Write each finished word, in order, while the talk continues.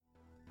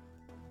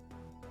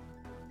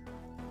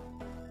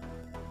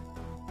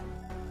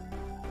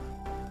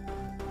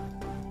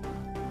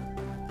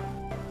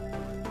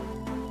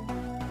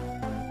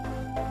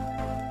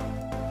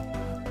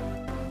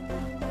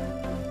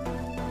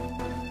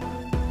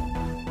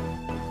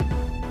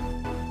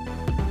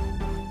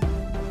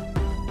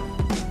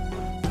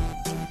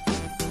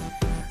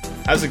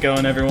How's it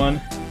going, everyone?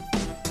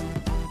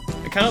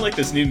 I kind of like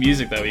this new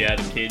music that we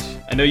added, Cage.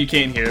 I know you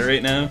can't hear it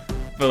right now,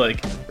 but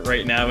like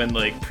right now in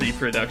like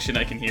pre-production,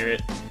 I can hear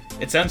it.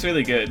 It sounds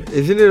really good.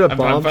 Isn't it a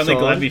bomb I'm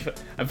finally song?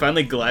 I'm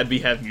finally glad we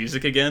have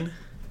music again.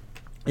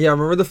 Yeah, I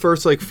remember the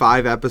first like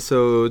 5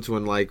 episodes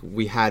when like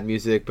we had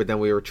music, but then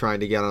we were trying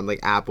to get on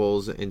like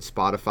Apple's and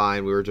Spotify,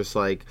 and we were just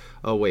like,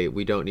 oh wait,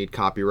 we don't need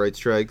copyright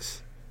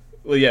strikes.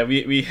 Well, yeah,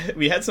 we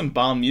had some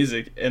bomb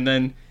music, and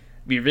then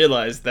we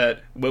realized that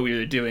what we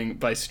were doing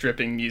by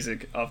stripping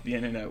music off the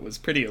internet was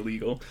pretty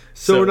illegal.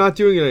 So we're not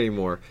doing it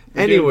anymore.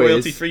 We're doing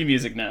royalty-free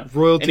music now.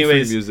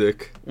 Royalty-free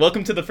music.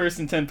 Welcome to the First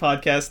and 10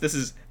 podcast. This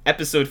is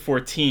episode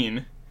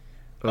 14.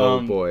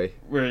 Oh boy.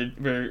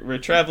 We're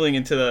traveling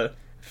into the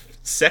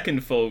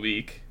second full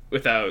week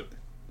without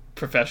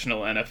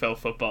professional NFL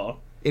football.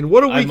 And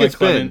what a week it's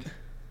been.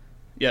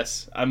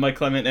 Yes, I'm Mike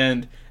Clement,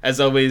 and as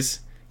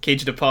always,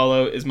 Cage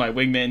DePaulo is my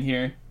wingman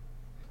here.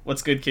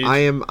 What's good, Cage? I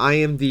am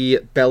the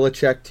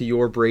Belichick to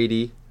your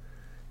Brady.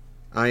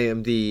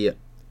 I'm trying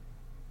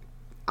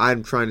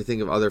to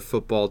think of other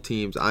football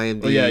teams. I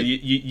am the... Oh yeah,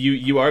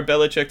 you are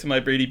Belichick to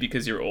my Brady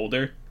because you're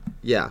older.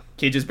 Yeah.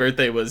 Cage's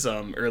birthday was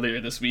earlier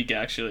this week,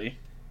 actually.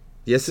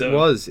 Yes, so,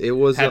 it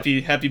was.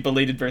 Happy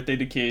belated birthday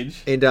to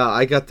Cage. And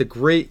I got the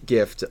great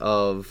gift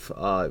of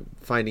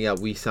finding out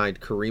we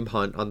signed Kareem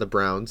Hunt on the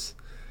Browns.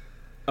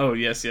 Oh,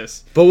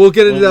 yes. But we'll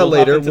get into that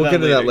later. We'll get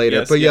into that later.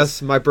 Yes, but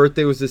yes, my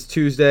birthday was this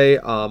Tuesday.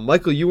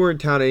 Michael, you were in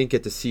town. I didn't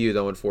get to see you,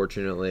 though,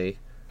 unfortunately.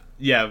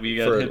 Yeah, we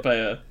got hit by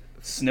a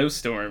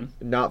snowstorm.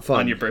 Not fun.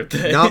 On your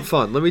birthday. Not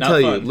fun. Let me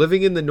tell you, fun.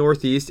 Living in the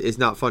Northeast is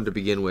not fun to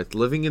begin with.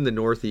 Living in the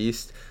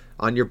Northeast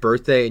on your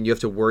birthday and you have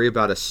to worry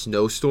about a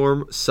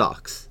snowstorm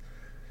sucks.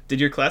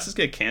 Did your classes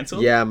get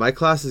canceled? Yeah, my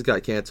classes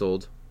got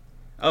canceled.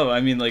 Oh,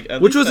 I mean, like...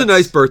 Which was a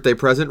nice birthday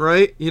present,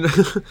 right? You know.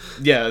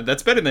 Yeah,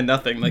 that's better than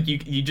nothing. Like,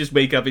 you just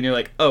wake up and you're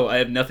like, oh, I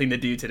have nothing to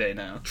do today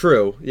now.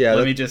 True, yeah.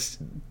 Let me just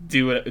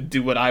do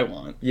what I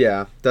want.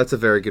 Yeah, that's a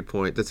very good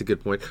point. That's a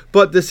good point.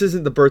 But this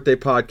isn't the birthday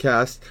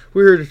podcast.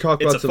 We're here to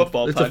talk about It's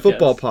a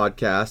football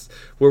podcast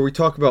where we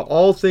talk about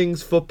all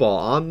things football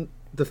on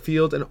the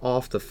field and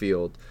off the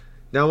field.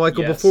 Now,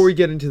 Michael, before we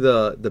get into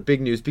the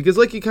big news, because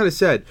like you kind of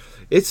said,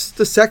 it's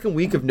the second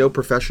week of no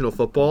professional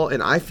football,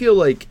 and I feel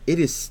like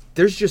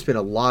there's just been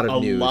a lot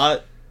of news.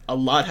 A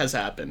lot has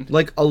happened.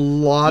 Like, a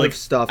lot of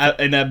stuff.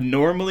 An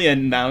abnormally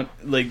amount,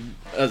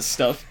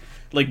 stuff.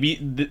 Like,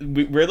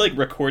 we're, like,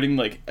 recording,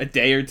 like, a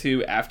day or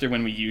two after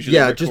when we usually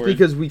record. Just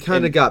because we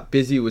kind of got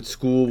busy with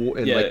school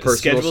and, like,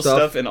 personal schedule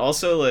stuff. And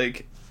also,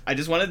 like... I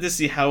just wanted to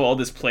see how all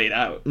this played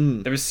out.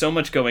 There was so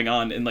much going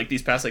on in, like,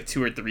 these past, like,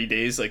 2 or 3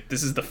 days. Like,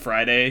 this is the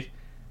Friday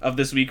of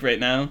this week right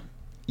now.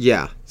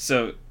 Yeah.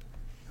 So,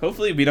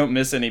 hopefully we don't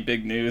miss any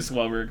big news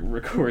while we're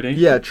recording.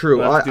 Yeah, true.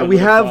 We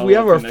have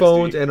our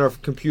phones and our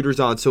computers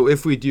on, so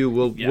if we do,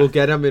 we'll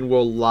get them and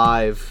we'll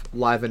live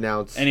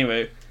announce.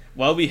 Anyway,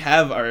 while we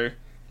have our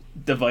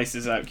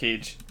devices out,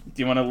 Cage,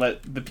 do you want to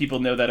let the people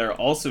know that are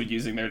also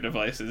using their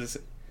devices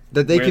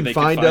that they can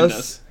find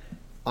us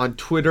on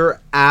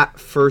Twitter at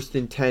First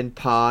and 10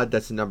 Pod.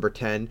 That's the number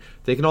 10.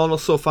 They can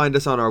also find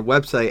us on our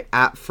website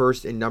at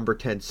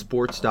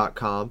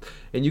firstandnumber10sports.com.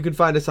 And you can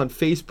find us on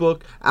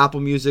Facebook,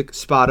 Apple Music,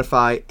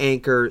 Spotify,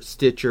 Anchor,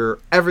 Stitcher,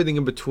 everything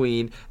in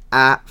between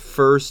at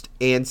First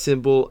and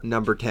symbol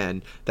number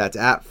 10. That's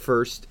at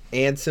First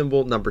and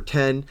symbol number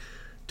 10.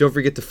 Don't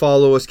forget to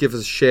follow us, give us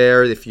a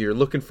share if you're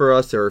looking for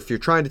us or if you're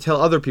trying to tell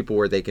other people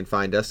where they can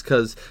find us.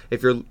 Because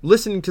if you're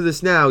listening to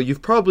this now,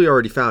 you've probably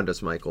already found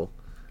us, Michael.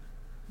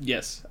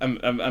 Yes,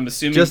 I'm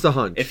assuming. Just a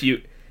hunch. If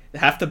you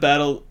half the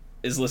battle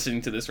is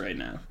listening to this right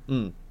now.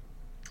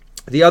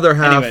 The other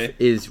half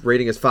is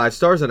rating us 5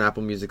 stars on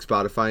Apple Music,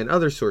 Spotify, and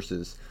other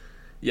sources.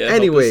 Yeah.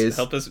 Anyways,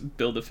 help us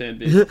build a fan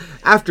base.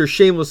 After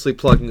shamelessly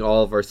plugging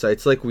all of our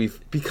sites, like we've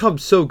become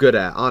so good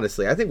at,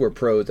 honestly, I think we're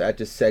pros at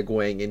just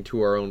segueing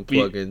into our own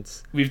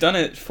plugins. We've done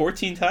it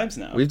 14 times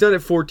now. We've done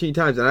it 14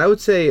 times, and I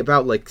would say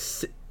about like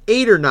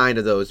 8 or 9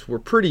 of those were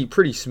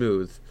pretty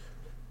smooth.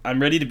 I'm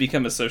ready to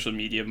become a social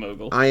media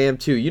mogul. I am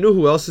too. You know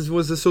who else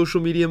was a social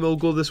media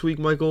mogul this week,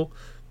 Michael?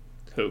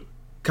 Who?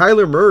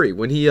 Kyler Murray,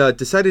 when he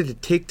decided to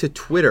take to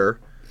Twitter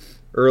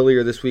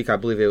earlier this week, I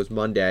believe it was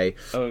Monday.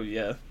 Oh,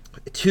 yeah.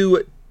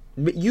 To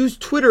use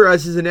Twitter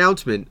as his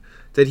announcement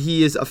that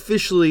he is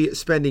officially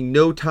spending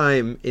no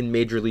time in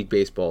Major League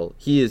Baseball.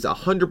 He is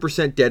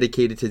 100%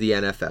 dedicated to the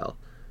NFL.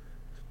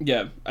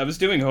 Yeah, I was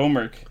doing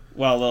homework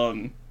while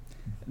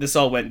this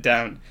all went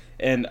down.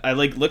 And I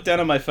looked down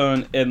on my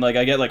phone and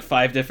I get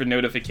 5 different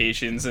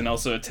notifications and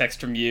also a text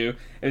from you.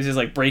 It was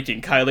just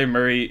breaking. Kyler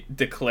Murray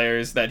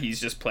declares that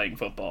he's just playing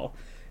football.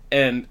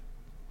 And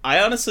I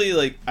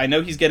honestly I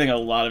know he's getting a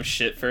lot of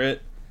shit for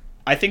it.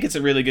 I think it's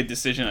a really good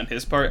decision on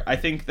his part. I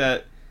think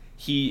that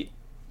he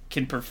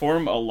can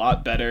perform a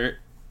lot better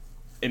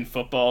in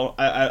football.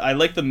 I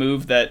like the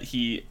move that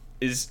he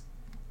is,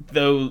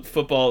 though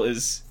football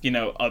is,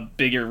 a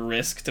bigger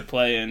risk to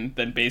play in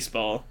than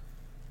baseball.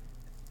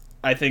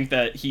 I think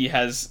that he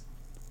has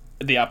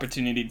the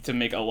opportunity to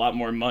make a lot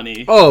more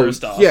money. Oh,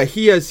 first off. yeah,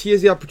 he has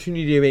the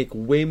opportunity to make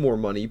way more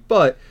money,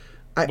 but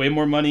way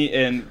more money,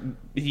 and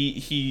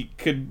he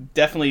could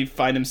definitely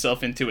find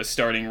himself into a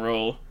starting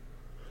role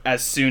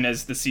as soon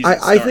as the season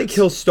starts. I think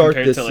he'll start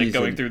compared this to, like,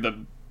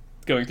 season.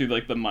 going through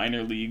like the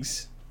minor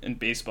leagues in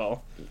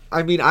baseball.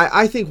 I mean,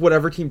 I think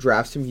whatever team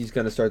drafts him, he's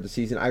going to start the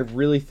season. I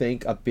really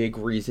think a big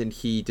reason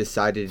he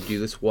decided to do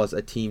this was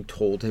a team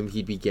told him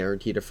he'd be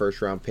guaranteed a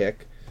first-round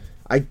pick.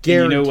 I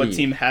guarantee. You know what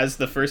team has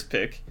the first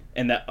pick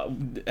and that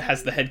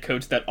has the head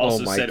coach that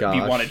also said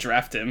we want to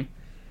draft him?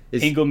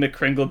 Hingle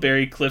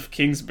McCringleberry, Cliff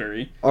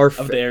Kingsbury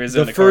of the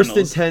Arizona the first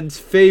Cardinals. and 10's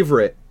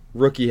favorite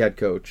rookie head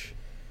coach.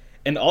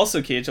 And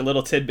also, Cage, a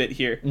little tidbit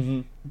here.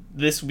 Mm-hmm.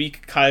 This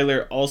week,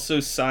 Kyler also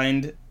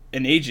signed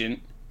an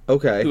agent.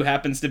 Okay. Who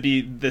happens to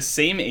be the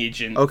same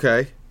agent.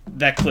 Okay.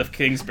 That Cliff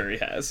Kingsbury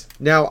has.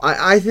 Now,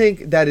 I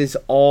think that is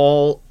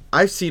all.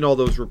 I've seen all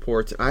those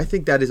reports, and I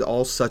think that is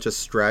all such a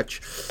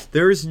stretch.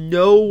 There is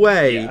no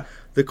way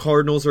the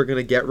Cardinals are going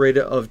to get rid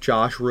of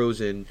Josh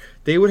Rosen.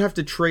 They would have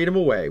to trade him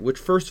away, which,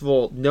 first of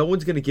all, no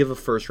one's going to give a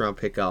first-round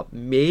pick up.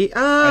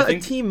 A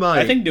team might.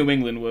 I think New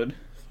England would.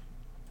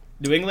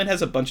 New England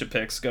has a bunch of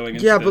picks going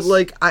into but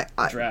like I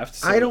draft.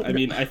 So, I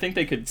mean, I think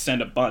they could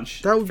send a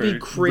bunch. That would be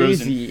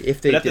crazy Rosen. if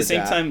they did that. But at the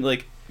same time,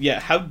 like,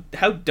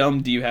 how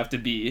dumb do you have to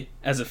be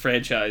as a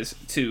franchise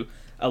to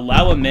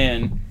allow a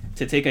man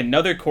to take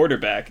another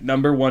quarterback,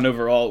 number 1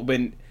 overall,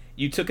 when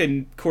you took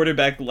a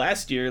quarterback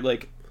last year,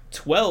 like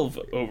 12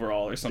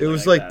 overall or something? It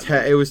was like that.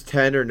 10. It was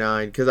 10 or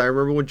 9 because I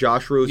remember when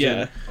Josh Rosen.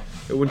 Yeah.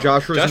 When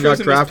Josh Rosen got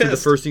drafted, the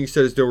first thing he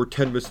said is there were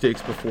 10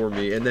 mistakes before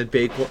me, and then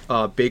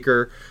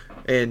Baker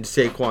and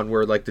Saquon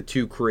were like the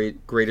two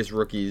greatest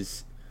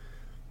rookies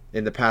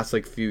in the past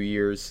like few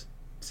years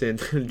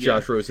since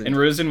Josh Rosen. And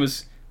Rosen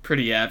was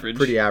pretty average.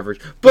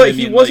 But I mean,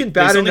 he wasn't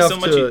bad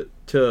enough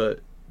to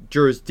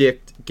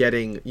jurisdict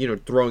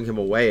throwing him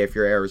away. If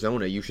you're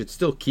Arizona, you should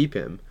still keep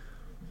him.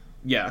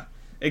 Yeah,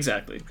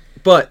 exactly.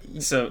 But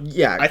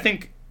I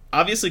think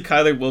obviously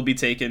Kyler will be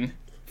taken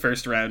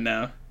first round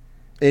now.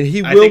 And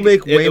he will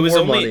make way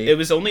more money. It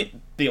was only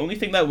the only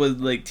thing that was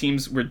like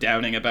teams were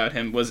doubting about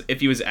him was if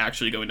he was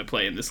actually going to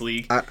play in this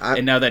league.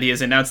 And now that he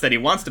has announced that he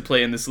wants to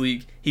play in this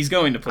league, he's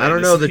going to play. I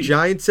don't know. The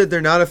Giants said they're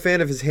not a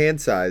fan of his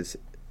hand size.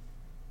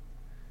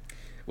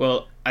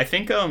 Well, I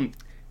think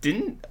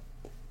wasn't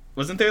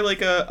there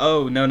like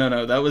a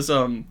no that was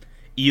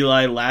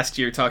Eli last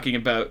year talking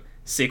about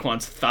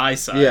Saquon's thigh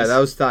size. Yeah, that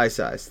was thigh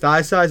size.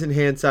 Thigh size and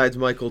hand size,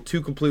 Michael,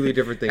 two completely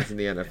different things in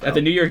the NFL. At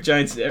the New York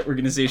Giants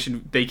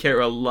organization, they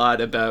care a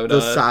lot about the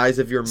size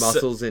of your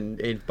muscles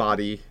and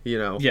body,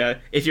 Yeah,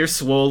 if you're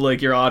swole,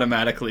 like, you're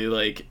automatically,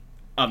 like,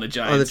 on the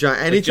Giants.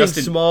 Anything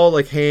small,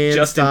 like hands,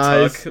 Justin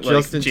thighs, Tuck,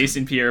 like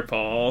Jason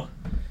Pierre-Paul.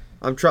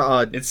 I'm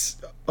trying.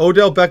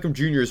 Odell Beckham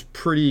Jr. is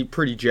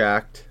pretty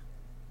jacked.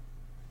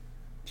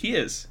 He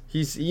is.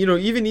 He's,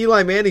 even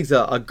Eli Manning's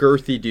a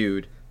girthy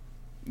dude.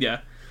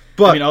 Yeah.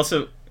 But I mean,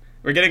 also,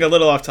 we're getting a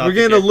little off topic.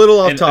 We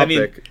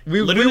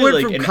went we went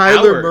like from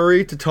Kyler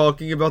Murray to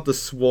talking about the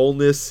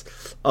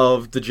swollenness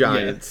of the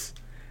Giants.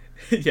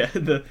 Yeah,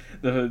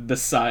 the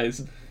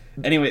size.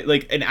 Anyway,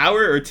 like an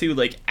hour or two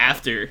like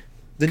after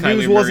the Kyler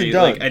news Murray, wasn't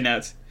done. Like,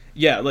 announced.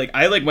 Yeah, like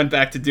I went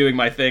back to doing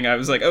my thing. I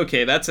was like,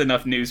 okay, that's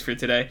enough news for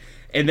today.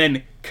 And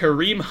then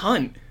Kareem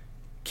Hunt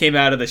came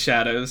out of the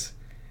shadows,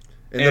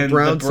 and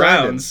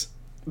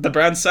the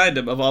Browns signed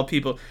him of all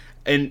people.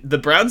 And the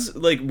Browns,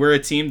 like, were a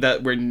team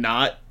that were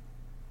not,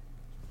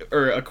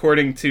 or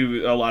according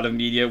to a lot of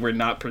media, were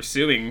not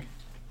pursuing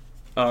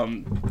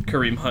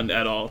Kareem Hunt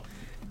at all.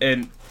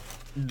 And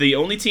the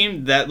only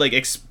team that, like,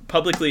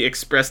 publicly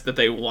expressed that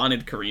they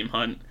wanted Kareem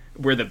Hunt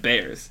were the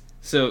Bears.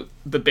 So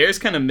the Bears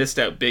kind of missed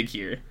out big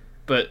here.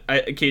 But,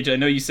 Cage, I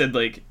know you said,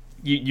 like,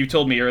 you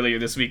told me earlier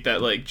this week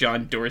that, like,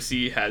 John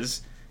Dorsey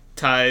has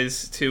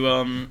ties to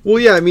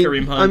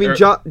Kareem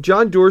Hunt.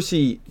 John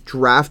Dorsey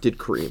drafted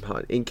Kareem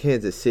Hunt in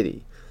Kansas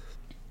City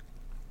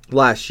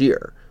last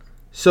year.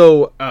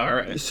 So, all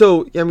right.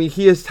 So I mean,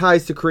 he has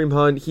ties to Kareem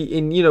Hunt.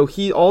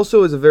 He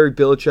also is a very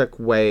Belichick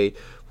way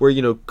where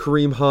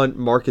Kareem Hunt,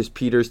 Marcus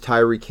Peters,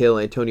 Tyreek Hill,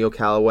 Antonio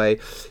Callaway.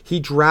 He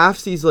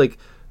drafts these like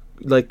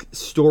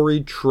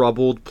storied,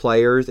 troubled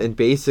players, and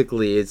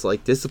basically it's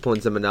like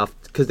disciplines them enough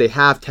because they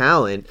have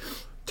talent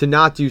to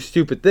not do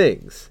stupid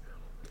things.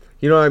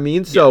 You know what I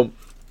mean? Yeah. So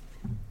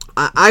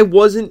I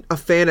wasn't a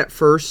fan at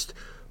first,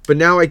 but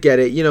now I get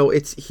it.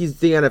 He's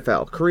the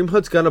NFL. Kareem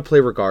Hunt's gonna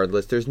play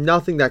regardless. There's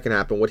nothing that can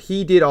happen. What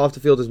he did off the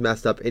field is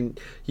messed up, and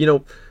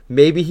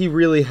maybe he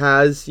really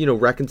has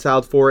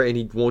reconciled for it, and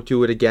he won't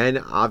do it again.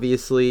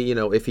 Obviously,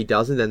 if he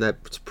doesn't, then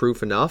that's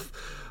proof enough.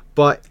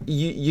 But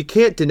you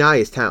can't deny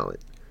his talent.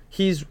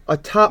 He's a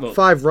top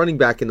 5 running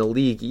back in the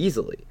league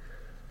easily.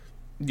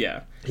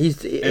 Yeah.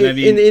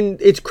 And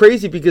it's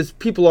crazy because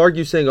people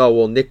argue saying, oh,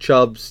 well, Nick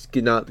Chubb's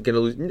not going to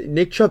lose.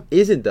 Nick Chubb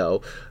isn't,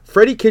 though.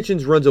 Freddie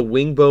Kitchens runs a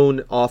wing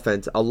bone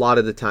offense a lot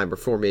of the time, or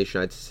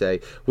formation, I'd say,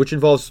 which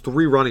involves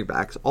 3 running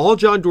backs. All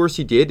John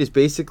Dorsey did is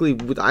basically,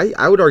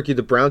 I would argue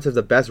the Browns have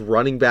the best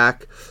running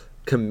back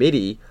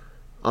committee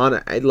on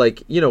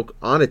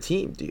a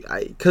team.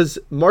 Because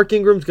Mark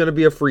Ingram's going to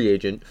be a free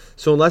agent,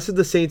 so unless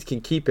the Saints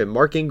can keep him,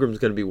 Mark Ingram's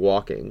going to be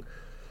walking.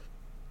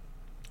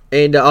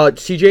 And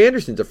C.J.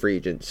 Anderson's a free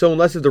agent. So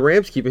unless if the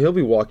Rams keep him, he'll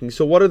be walking.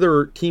 So what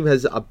other team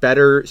has a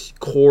better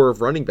core of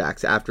running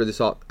backs after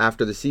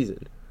the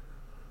season?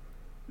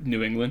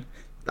 New England.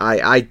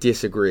 I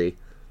disagree.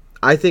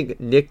 I think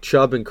Nick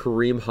Chubb and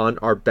Kareem Hunt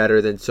are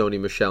better than Sony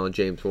Michel and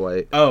James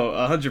White. Oh,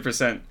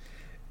 100%.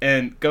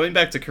 And going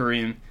back to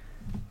Kareem,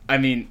 I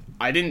mean,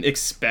 I didn't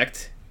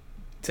expect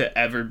to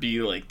ever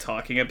be like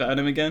talking about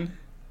him again.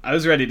 I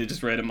was ready to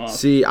just write him off.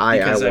 See,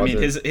 I wasn't. I mean,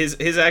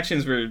 his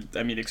actions were,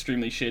 I mean,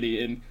 extremely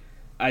shitty, and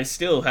I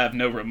still have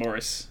no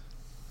remorse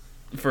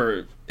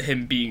for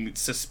him being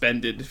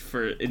suspended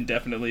for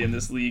indefinitely in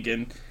this league,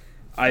 and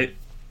I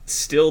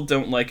still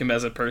don't like him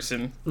as a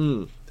person.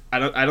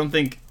 I don't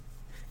think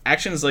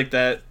actions like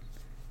that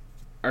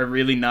are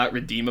really not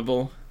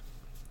redeemable,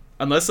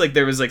 unless like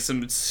there was like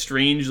some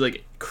strange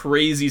like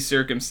crazy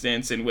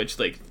circumstance in which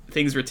like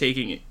things were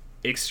taken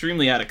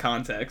extremely out of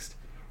context,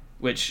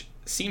 which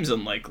seems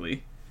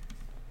unlikely.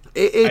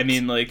 I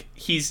mean, like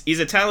he's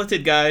a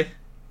talented guy,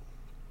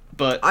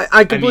 but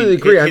I completely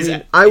agree.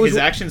 His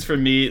actions for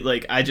me,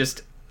 like I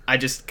just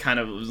kind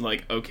of was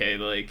like, okay,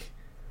 like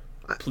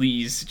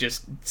please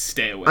just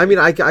stay away. I mean,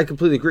 I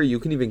completely agree. You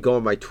can even go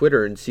on my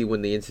Twitter and see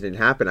when the incident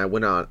happened. I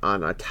went on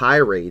a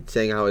tirade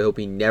saying how I hope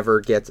he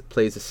never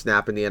plays a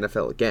snap in the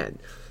NFL again.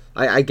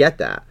 I get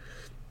that.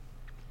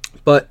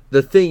 But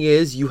the thing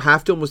is, you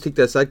have to almost take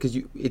that side because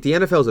the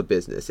NFL is a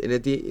business, and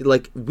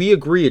we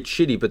agree it's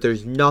shitty, but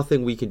there's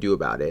nothing we can do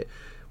about it.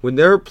 When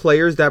there are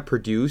players that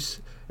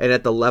produce, and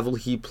at the level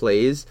he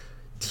plays,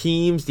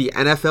 teams, the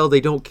NFL,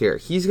 they don't care.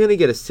 He's gonna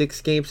get a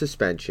 6-game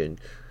suspension.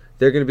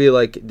 They're gonna be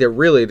like,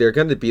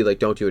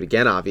 don't do it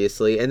again,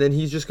 obviously, and then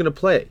he's just gonna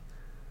play.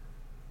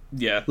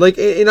 Yeah. Like,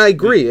 and I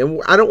agree,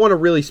 and I don't want to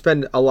really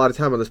spend a lot of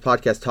time on this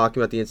podcast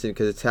talking about the incident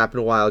because it's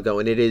happened a while ago,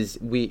 and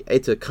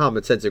it's a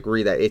common sense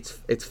agree that it's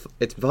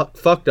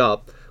fucked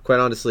up, quite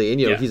honestly,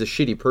 and he's a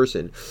shitty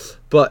person,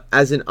 but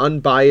as an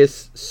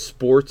unbiased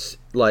sports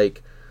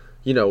like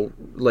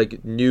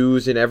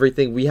news and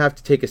everything, we have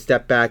to take a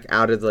step back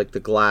out of like the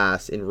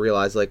glass and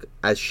realize like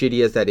as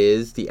shitty as that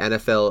is, the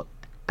NFL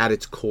at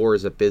its core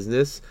is a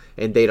business,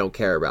 and they don't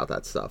care about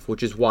that stuff,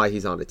 which is why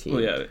he's on a team.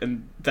 Well, yeah,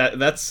 and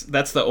that's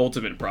the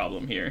ultimate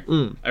problem here.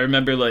 I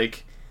remember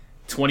like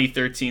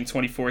 2013,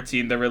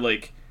 2014, there were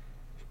like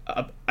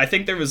I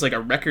think there was like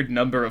a record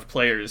number of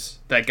players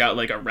that got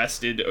like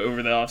arrested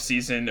over the off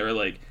season or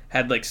like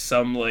had like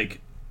some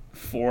like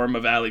form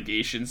of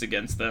allegations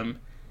against them.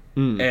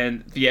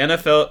 And the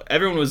NFL,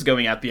 everyone was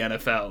going at the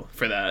NFL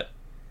for that,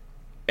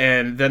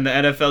 and then the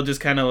NFL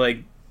just kind of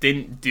like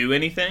didn't do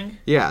anything.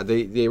 Yeah,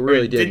 they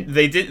really didn't.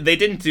 They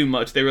didn't do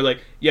much. They were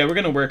like, yeah, we're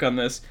gonna work on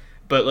this,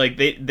 but like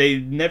they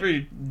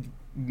never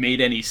made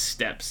any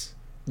steps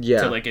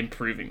to like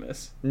improving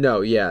this.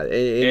 No, yeah,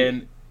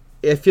 and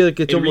I feel like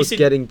it's almost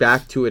getting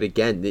back to it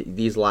again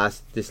this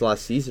last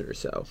season or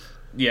so.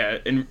 Yeah,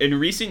 in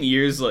recent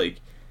years,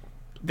 like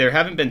there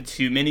haven't been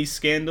too many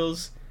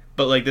scandals,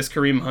 but like this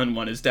Kareem Hunt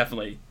one is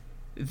definitely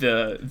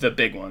the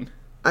big one.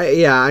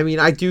 I mean,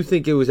 I do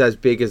think it was as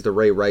big as the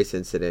Ray Rice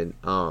incident.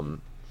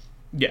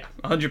 Yeah,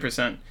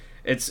 100%.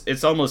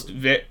 It's almost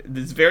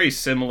it's very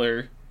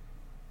similar.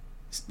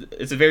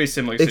 It's a very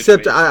similar situation.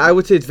 Except I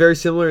would say it's very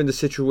similar in the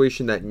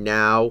situation that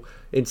now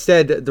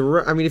instead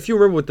if you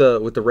remember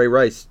with the Ray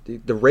Rice,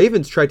 the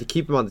Ravens tried to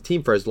keep him on the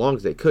team for as long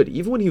as they could,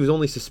 even when he was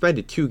only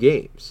suspended 2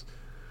 games.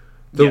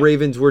 The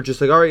Ravens were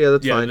just like, all right, yeah,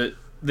 that's fine.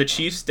 The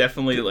Chiefs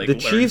definitely the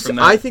Chiefs. From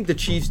that. I think the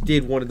Chiefs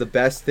did one of the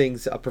best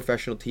things a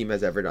professional team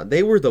has ever done.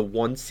 They were the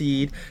 1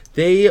 seed.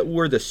 They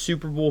were the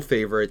Super Bowl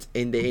favorites,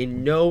 and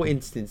in no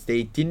instance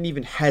they didn't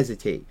even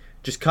hesitate.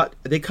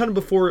 They cut him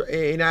before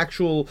an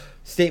actual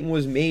statement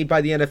was made by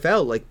the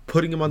NFL, like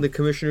putting him on the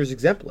commissioner's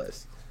exempt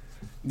list.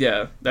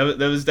 Yeah, that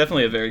was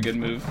definitely a very good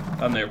move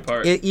on their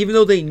part. And even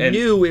though they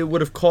knew it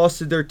would have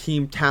costed their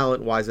team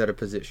talent-wise at a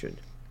position.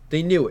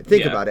 They knew it.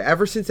 Think about it.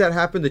 Ever since that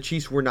happened, the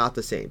Chiefs were not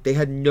the same. They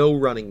had no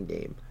running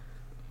game.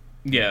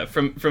 Yeah,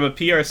 from a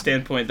PR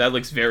standpoint, that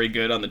looks very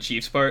good on the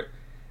Chiefs' part.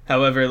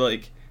 However,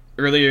 like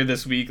earlier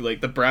this week,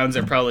 like the Browns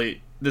are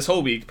probably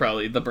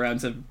the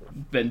Browns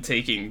have been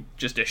taking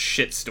just a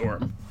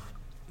shitstorm.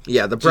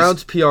 Yeah, the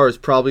Browns' PR has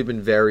probably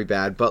been very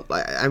bad, but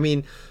I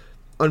mean,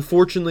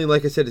 unfortunately,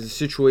 like I said, it's a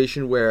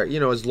situation where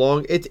as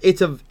long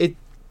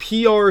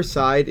PR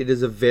aside, it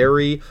is a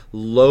very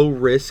low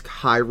risk,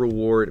 high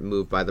reward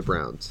move by the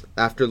Browns.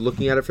 After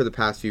looking at it for the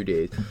past few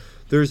days,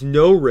 there's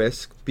no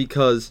risk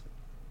because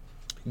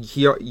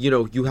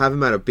you have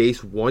him at a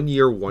base 1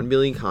 year, $1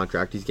 million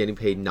contract. He's getting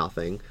paid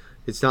nothing.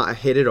 It's not a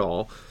hit at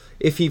all.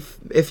 If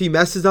he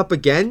messes up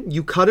again,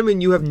 you cut him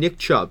and you have Nick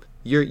Chubb.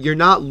 You're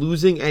not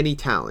losing any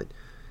talent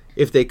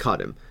if they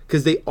cut him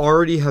because they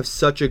already have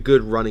such a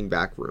good running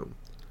back room.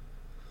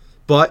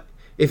 But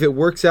if it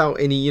works out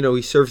and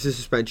he serves his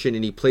suspension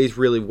and he plays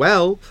really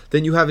well,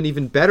 then you have an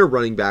even better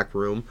running back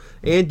room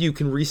and you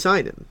can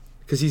re-sign him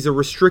because he's a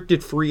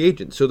restricted free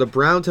agent. So the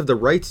Browns have the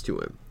rights to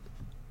him.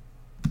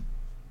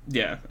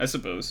 Yeah, I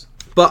suppose.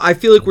 But I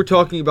feel like we're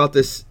talking about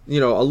this, a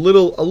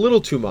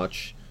little too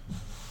much.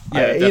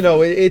 Yeah,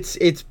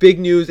 it's big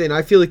news, and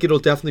I feel like it'll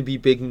definitely be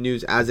big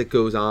news as it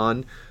goes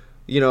on.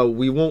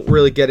 We won't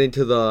really get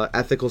into the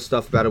ethical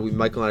stuff about it.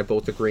 Michael and I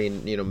both agree,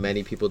 and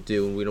many people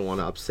do, and we don't want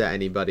to upset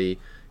anybody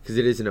because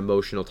it is an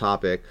emotional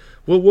topic.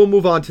 We'll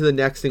move on to the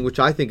next thing, which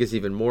I think is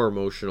even more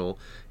emotional.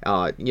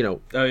 Oh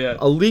yeah.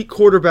 Elite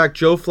quarterback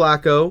Joe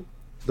Flacco,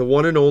 the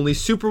one and only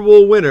Super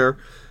Bowl winner.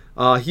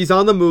 He's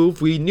on the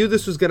move. We knew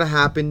this was going to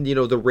happen.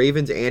 The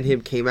Ravens and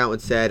him came out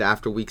and said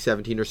after Week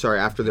 17,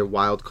 after their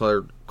wild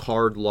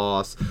card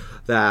loss,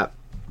 that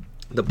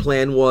the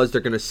plan was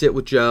they're going to sit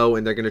with Joe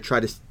and they're going to try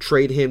to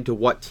trade him to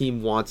what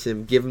team wants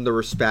him, give him the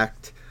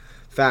respect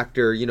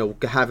factor,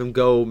 have him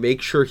go,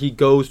 make sure he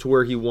goes to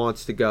where he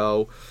wants to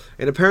go.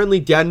 And apparently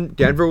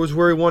Denver was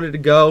where he wanted to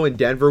go, and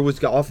Denver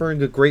was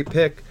offering a great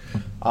pick.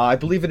 I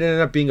believe it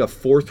ended up being a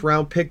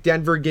 4th-round pick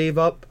Denver gave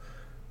up.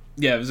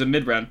 Yeah, it was a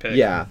mid-round pick.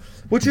 Yeah,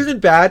 which isn't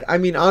bad. I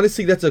mean,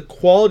 honestly, that's a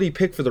quality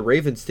pick for the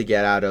Ravens to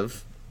get out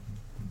of.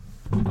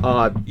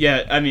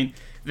 Yeah, I mean,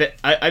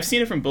 I've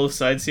seen it from both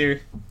sides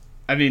here.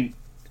 I mean,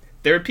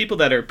 there are people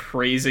that are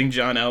praising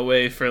John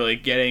Elway for,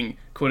 getting,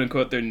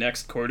 quote-unquote, their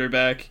next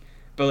quarterback.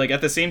 But,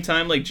 at the same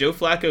time, Joe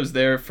Flacco's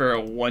there for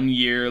a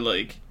 1-year,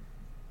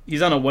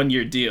 he's on a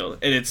 1-year deal.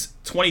 And it's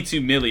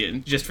 $22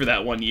 million just for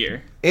that 1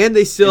 year. And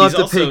they still have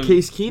to pay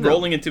Case Keenum.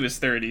 Rolling into his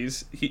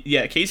 30s.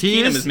 Case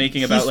Keenum is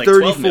making about,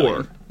 34. $12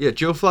 million. Yeah,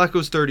 Joe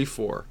Flacco's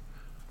 34.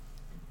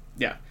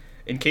 Yeah.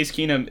 And Case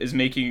Keenum is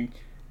making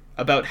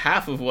about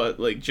half of what,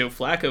 Joe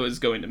Flacco is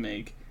going to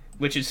make.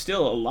 Which is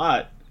still a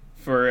lot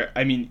for,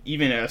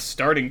 even a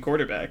starting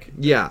quarterback.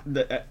 Yeah.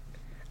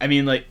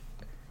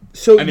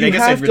 So you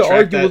have to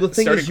argue. Well, the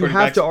thing is, you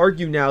have to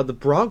argue now. The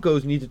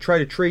Broncos need to try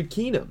to trade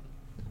Keenum.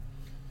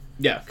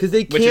 Yeah, because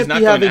they can't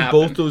be having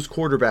both those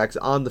quarterbacks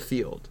on the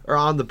field or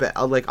on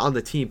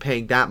the team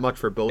paying that much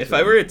for both. If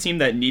I were a team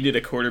that needed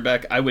a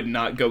quarterback, I would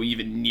not go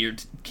even near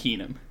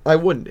Keenum. I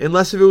wouldn't,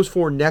 unless if it was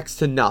for next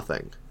to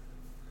nothing.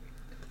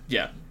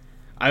 Yeah,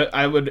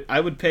 I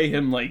would pay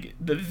him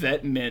the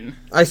vet min.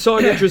 I saw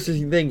an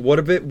interesting thing. What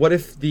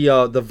if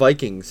the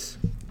Vikings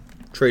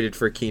traded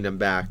for Keenum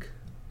back?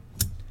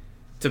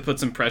 To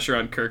put some pressure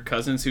on Kirk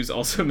Cousins, who's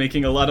also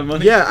making a lot of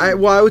money. Yeah, I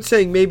was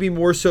saying maybe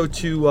more so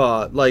to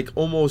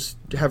almost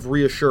have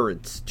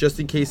reassurance, just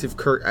in case if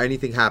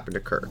anything happened to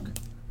Kirk,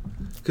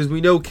 because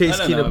we know Case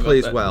Keenum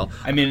plays well.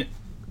 I mean,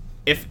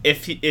 if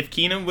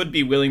Keenum would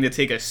be willing to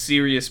take a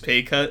serious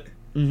pay cut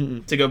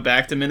to go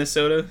back to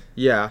Minnesota,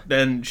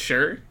 then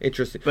sure.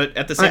 Interesting, but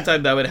at the same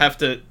time, that would have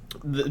to.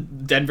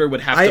 Denver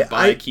would have to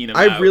buy Keenum.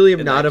 I really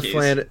am not a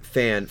fan.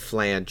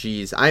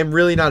 I am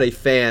really not a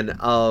fan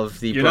of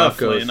the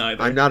Broncos.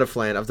 I'm not a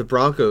fan of the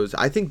Broncos.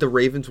 I think the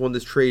Ravens won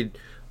this trade,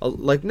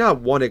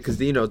 not won it because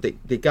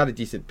they got a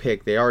decent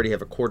pick. They already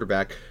have a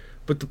quarterback,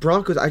 but the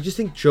Broncos. I just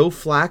think Joe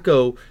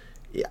Flacco.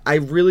 I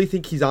really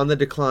think he's on the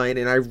decline,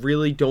 and I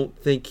really don't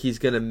think he's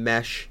gonna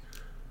mesh.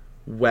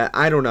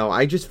 I don't know.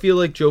 I just feel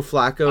like Joe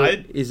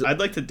Flacco is. I'd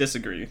like to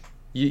disagree.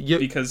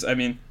 Because I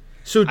mean.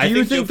 So do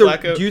you think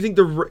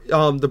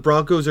the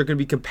Broncos are going to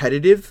be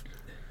competitive?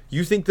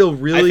 You think they'll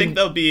really? I think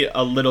they'll be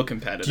a little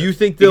competitive. Do you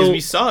think they'll? Because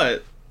we saw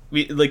it.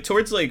 We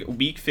towards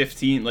Week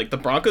 15, the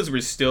Broncos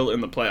were still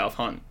in the playoff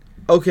hunt.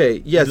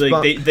 Okay. Yes.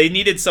 They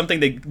needed something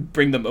to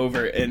bring them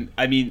over, and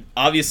I mean,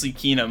 obviously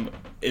Keenum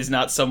is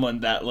not someone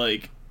that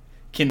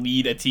can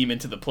lead a team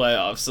into the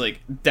playoffs.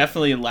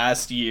 Definitely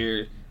last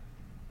year,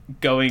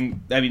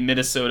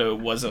 Minnesota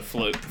was a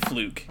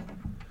fluke.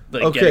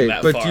 Okay,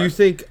 but far. Do you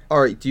think?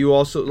 All right. Do you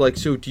also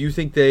So do you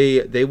think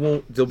they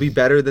won't? They'll be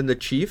better than the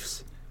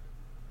Chiefs?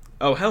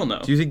 Oh hell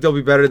no. Do you think they'll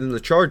be better than the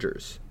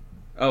Chargers?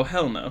 Oh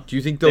hell no. Do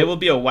you think they will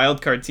be a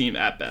wild card team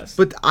at best?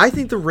 But I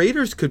think the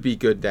Raiders could be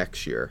good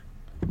next year.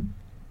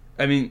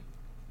 I mean,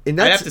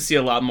 I have to see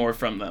a lot more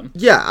from them.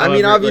 Yeah, I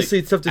mean, obviously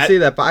it's tough to say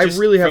that, but I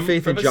really have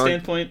faith in John. From a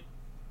standpoint,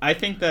 I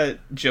think that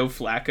Joe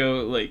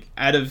Flacco,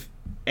 out of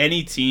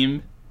any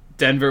team,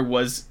 Denver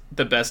was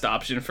the best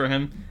option for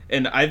him,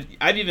 and I've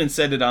even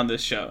said it on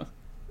this show.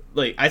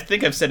 I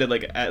think I've said it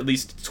at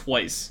least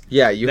twice.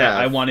 Yeah, you have.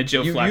 I wanted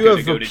Joe Flacco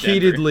to go to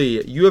Denver.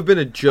 You have been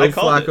a Joe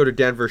Flacco to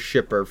Denver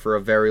shipper for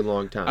a very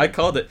long time. I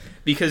called it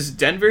because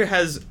Denver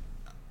has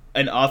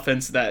an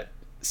offense that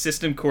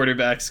system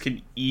quarterbacks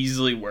can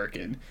easily work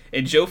in,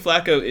 and Joe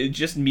Flacco it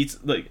just meets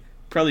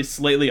probably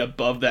slightly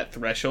above that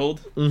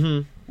threshold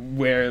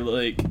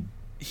where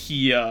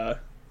he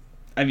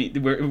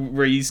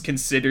where he's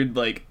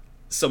considered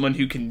someone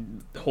who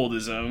can hold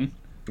his own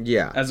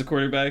as a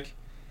quarterback.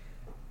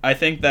 I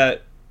think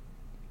that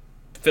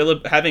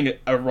Phillip having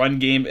a run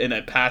game and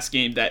a pass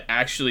game that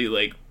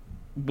actually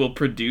will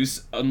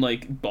produce,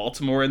 unlike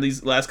Baltimore in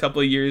these last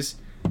couple of years.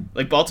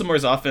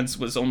 Baltimore's offense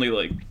was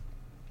only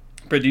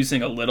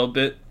producing a little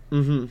bit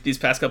these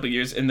past couple of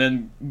years, and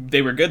then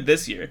they were good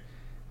this year.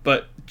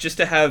 But just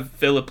to have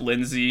Phillip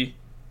Lindsay,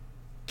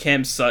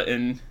 Cam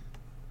Sutton,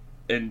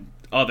 and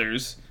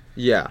others,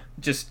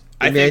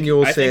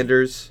 Emmanuel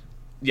Sanders,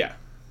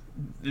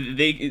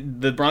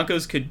 the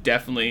Broncos could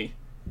definitely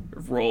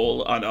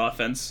roll on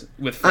offense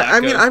with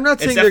Flacco. I'm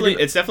not saying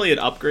it's definitely an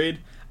upgrade.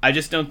 I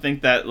just don't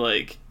think that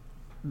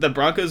the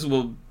Broncos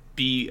will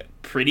be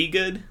pretty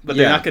good, but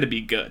they're not going to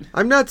be good.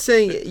 I'm not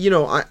saying,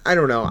 I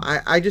don't know.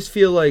 I just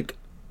feel like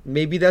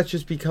maybe that's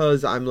just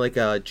because I'm like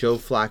a Joe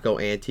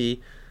Flacco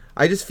anti.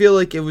 I just feel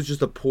like it was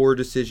just a poor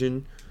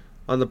decision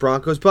on the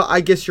Broncos, but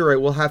I guess you're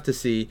right. We'll have to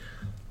see.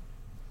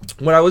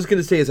 What I was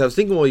going to say is I was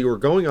thinking while you were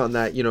going on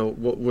that,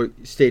 what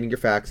stating your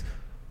facts,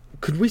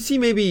 could we see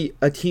maybe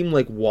a team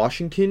like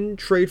Washington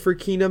trade for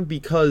Keenum?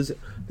 Because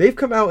they've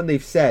come out and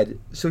they've said,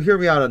 so hear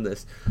me out on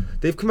this.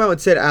 They've come out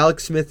and said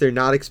Alex Smith, they're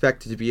not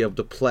expected to be able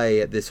to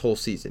play this whole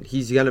season.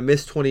 He's going to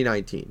miss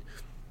 2019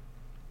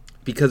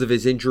 because of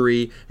his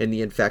injury and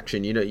the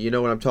infection. You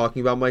know what I'm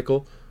talking about,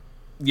 Michael?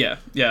 Yeah,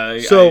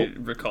 I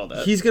recall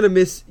that. He's going to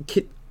miss.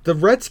 The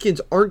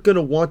Redskins aren't going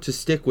to want to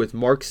stick with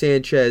Mark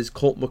Sanchez,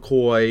 Colt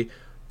McCoy,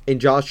 and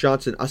Josh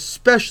Johnson,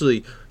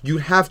 especially.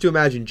 You'd have to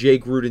imagine Jay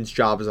Gruden's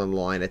job is on the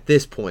line at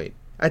this point.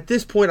 At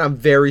this point, I'm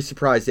very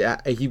surprised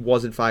that he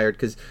wasn't fired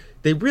because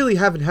they really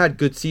haven't had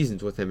good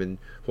seasons with him in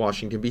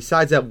Washington.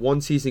 Besides that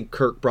one season,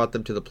 Kirk brought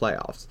them to the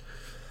playoffs.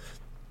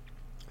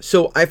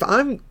 So if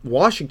I'm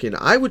Washington,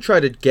 I would try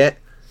to get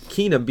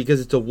Keenum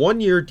because it's a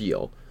 1-year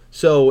deal.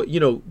 So,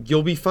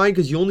 you'll be fine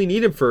because you only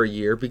need him for a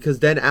year because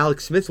then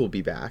Alex Smith will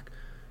be back.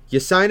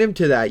 You sign him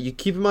to that, you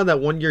keep him on that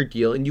 1-year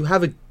deal, and you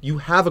have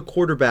a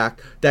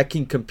quarterback that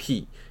can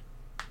compete.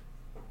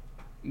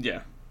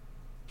 Yeah.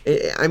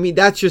 I mean,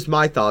 that's just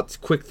my thoughts,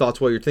 quick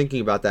thoughts while you're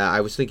thinking about that. I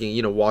was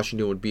thinking,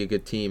 Washington would be a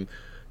good team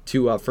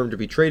for him to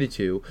be traded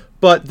to.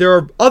 But there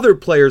are other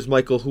players,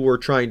 Michael, who are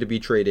trying to be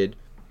traded.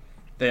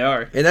 They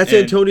are. And that's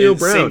Antonio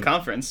Brown. Same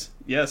conference,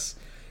 yes.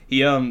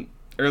 He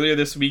earlier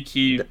this week,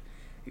 he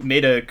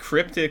made a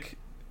cryptic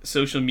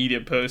social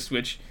media post,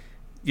 which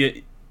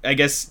I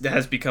guess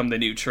has become the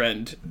new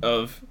trend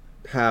of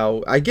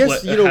how, I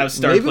guess,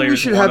 maybe we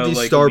should have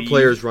these star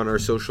players run our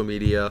social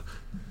media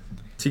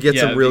to get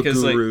some real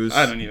gurus.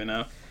 I don't even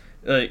know.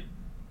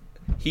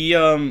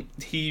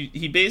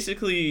 He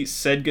basically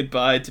said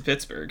goodbye to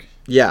Pittsburgh.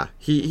 Yeah,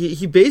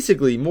 he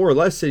basically more or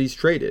less said he's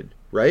traded,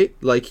 right?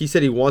 Like he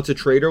said he wants a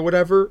trade or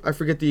whatever. I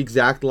forget the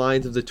exact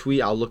lines of the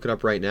tweet. I'll look it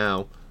up right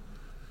now.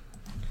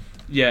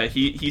 Yeah,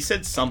 he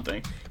said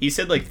something. He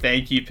said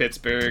thank you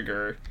Pittsburgh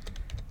or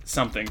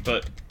something,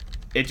 but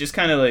it just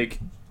kind of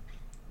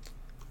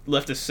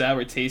left a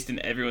sour taste in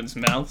everyone's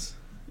mouths.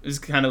 It was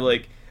kind of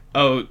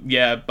oh,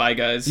 yeah, bye,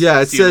 guys. Yeah,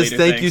 it says, later,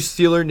 thank you,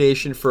 Steeler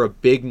Nation, for a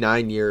big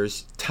 9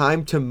 years.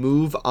 Time to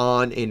move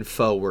on and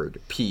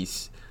forward.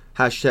 Peace.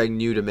 #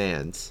 new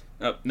demands.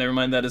 Oh, never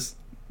mind.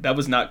 That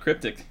was not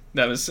cryptic.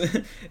 That was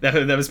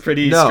that was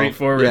pretty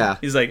straightforward. Yeah.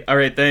 He's like, all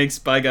right, thanks,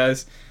 bye,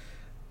 guys.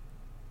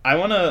 I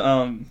want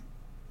to,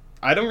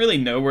 I don't really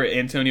know where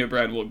Antonio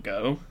Brown will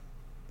go,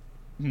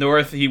 nor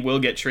if he will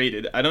get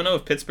traded. I don't know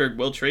if Pittsburgh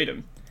will trade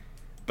him.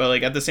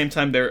 But, at the same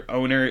time, their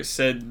owner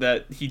said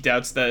that he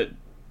doubts that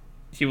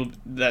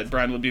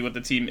Brown will be with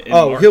the team in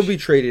March. He'll be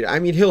traded. I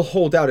mean, he'll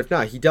hold out if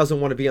not. He doesn't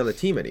want to be on the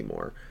team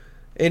anymore.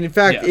 And in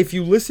fact, if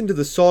you listen to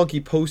the song he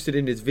posted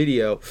in his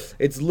video,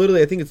 it's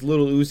literally, I think it's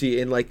Lil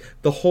Uzi, and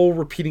the whole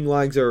repeating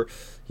lines are,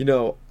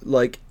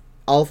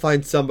 I'll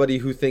find somebody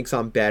who thinks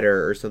I'm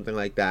better or something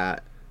like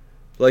that.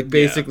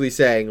 Basically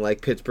saying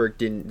Pittsburgh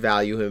didn't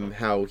value him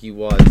how he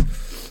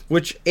was.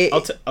 Which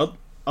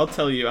I'll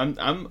tell you, I'm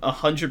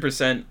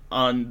 100%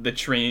 on the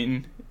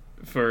train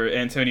for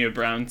Antonio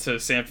Brown to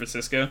San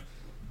Francisco.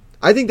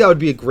 I think that would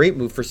be a great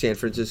move for San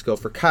Francisco,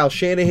 for Kyle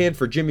Shanahan,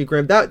 for Jimmy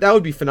Graham. That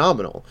would be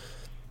phenomenal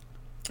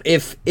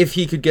if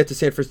he could get to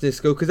San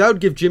Francisco, because that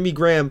would give Jimmy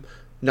Garoppolo,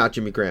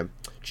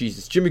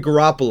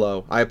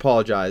 I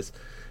apologize,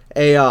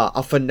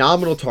 a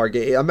phenomenal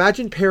target.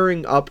 Imagine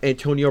pairing up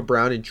Antonio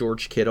Brown and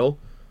George Kittle.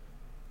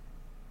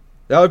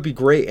 That would be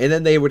great. And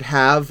then they would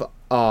have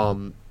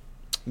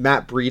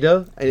Matt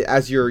Breida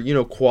as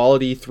your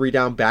quality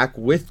 3-down back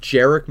with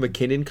Jerick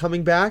McKinnon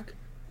coming back.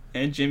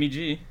 And Jimmy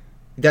G.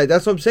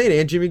 That's what I'm saying,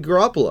 and Jimmy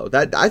Garoppolo.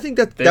 I think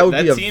that would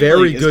be a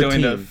very good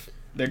team.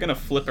 They're going to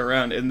flip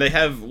around, and they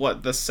have,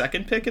 the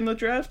second pick in the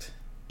draft?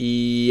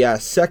 Yeah,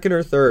 second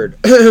or third.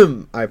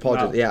 I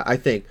apologize. Wow. Yeah, I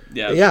think.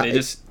 Yeah.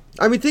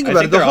 Think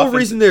about it. The whole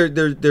reason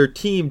their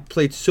team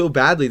played so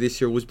badly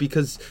this year was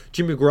because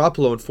Jimmy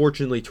Garoppolo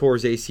unfortunately tore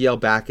his ACL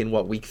back in,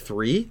 week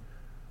 3?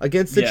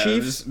 Against the Chiefs?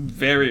 It was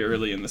very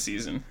early in the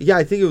season. Yeah,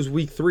 I think it was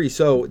week 3.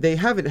 So they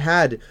haven't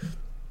had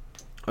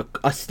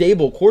a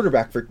stable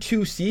quarterback for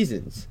 2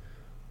 seasons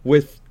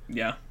with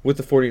the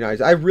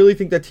 49ers. I really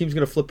think that team's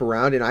going to flip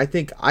around, and I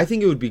think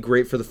it would be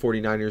great for the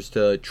 49ers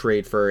to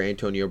trade for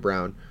Antonio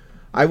Brown.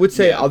 I would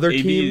say other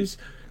teams.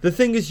 The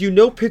thing is,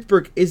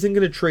 Pittsburgh isn't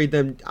going to trade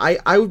them.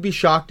 I would be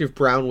shocked if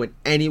Brown went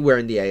anywhere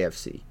in the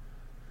AFC.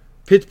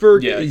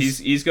 Pittsburgh. Yeah,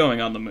 he's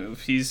going on the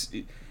move.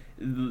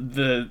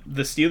 The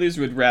Steelers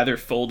would rather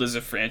fold as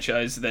a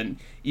franchise than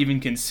even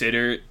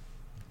consider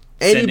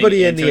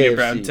anybody in the AFC.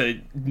 Brown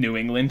to New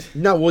England.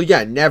 No, well,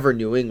 yeah, never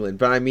New England,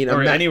 but I mean,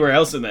 or anywhere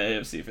else in the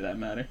AFC for that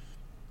matter.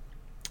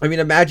 I mean,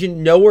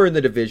 imagine nowhere in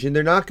the division.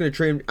 They're not going to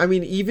trade him. I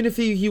mean, even if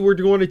he were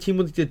to go on a team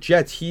with the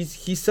Jets,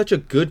 he's such a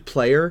good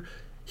player.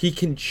 He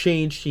can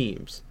change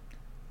teams.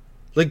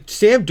 Like,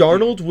 Sam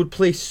Darnold would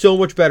play so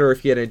much better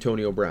if he had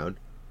Antonio Brown.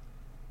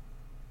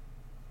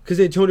 Because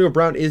Antonio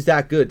Brown is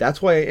that good.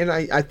 That's why, and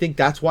I think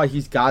that's why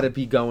he's got to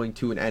be going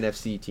to an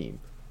NFC team.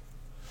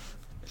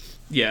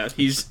 Yeah,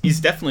 he's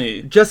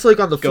definitely just like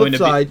on the flip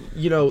side,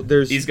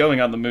 he's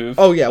going on the move.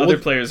 Oh yeah, other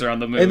players are on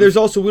the move. And there's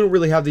also, we don't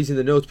really have these in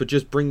the notes, but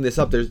just bring this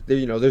up.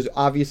 There's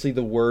obviously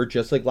the word,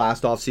 just like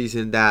last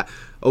offseason, that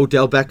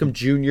Odell Beckham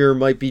Jr.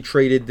 might be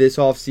traded this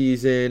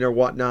offseason or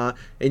whatnot.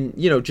 And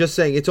just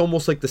saying, it's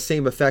almost like the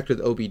same effect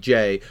with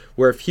OBJ,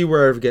 where if he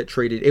were ever get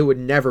traded, it would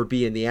never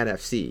be in the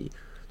NFC.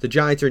 The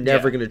Giants are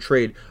never going to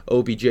trade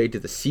OBJ to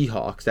the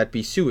Seahawks. That'd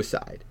be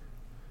suicide.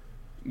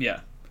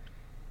 Yeah.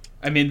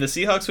 I mean, the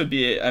Seahawks would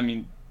be,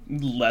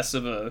 less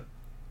of a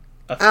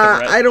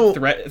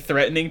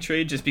threatening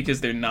trade just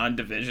because they're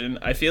non-division.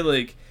 I feel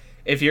like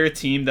if you're a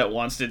team that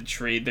wants to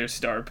trade their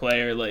star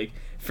player, like,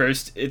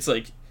 first, it's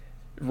like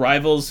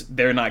rivals,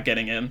 they're not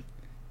getting him.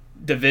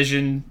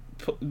 Division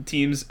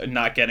teams are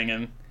not getting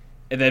him.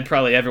 And then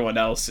probably everyone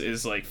else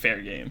is, like,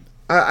 fair game.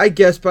 I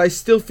guess, but I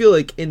still feel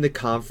like in the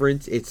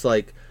conference, it's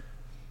like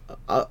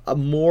a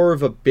more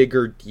of a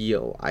bigger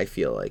deal, I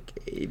feel like.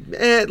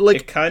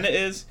 It kind of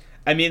is.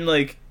 I mean,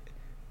 like,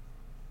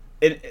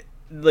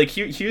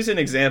 here's an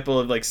example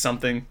of, like,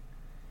 something,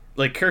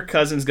 like, Kirk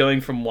Cousins going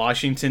from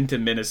Washington to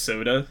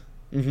Minnesota.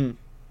 Mm-hmm.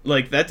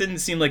 Like, that didn't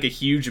seem like a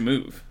huge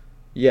move.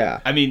 Yeah.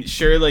 I mean,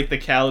 sure, like, the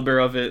caliber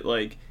of it,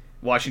 like,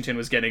 Washington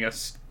was getting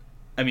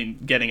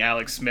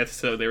Alex Smith,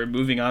 so they were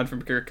moving on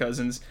from Kirk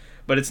Cousins.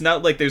 But it's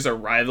not like there's a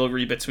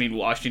rivalry between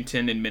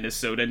Washington and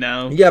Minnesota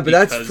now. Yeah, but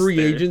that's free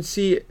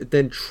agency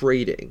than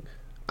trading.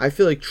 I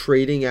feel like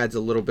trading adds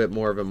a little bit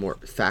more of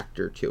a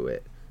factor to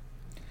it.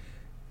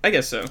 I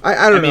guess so.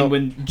 I don't know.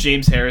 When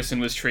James Harrison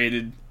was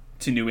traded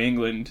to New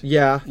England.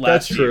 Yeah,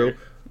 that's true.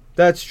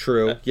 That's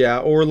true. Yeah,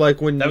 or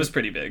like when that was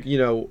pretty big.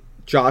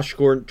 Josh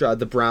Gordon,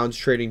 the Browns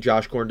trading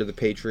Josh Gordon to the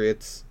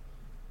Patriots.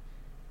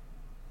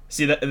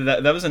 See,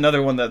 that was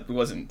another one that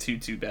wasn't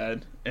too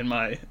bad in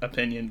my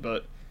opinion,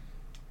 but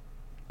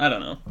I don't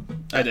know.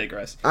 I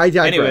digress.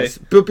 Anyway,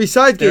 but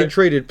besides getting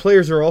traded,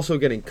 players are also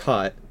getting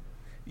cut.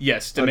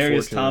 Yes,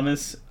 Demaryius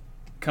Thomas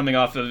coming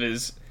off of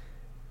his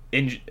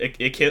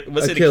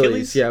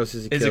Achilles? Yeah, it was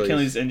his Achilles. His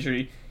Achilles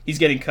injury. He's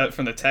getting cut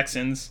from the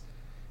Texans.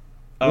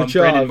 Which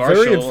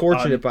very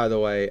unfortunate, by the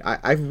way.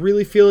 I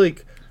really feel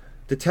like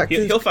the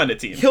Texans... He'll find a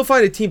team. He'll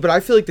find a team, but I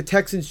feel like the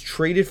Texans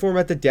traded for him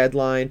at the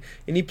deadline,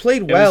 and he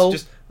played well.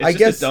 It's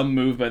just a dumb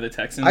move by the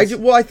Texans.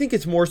 I think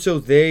it's more so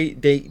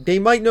they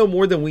might know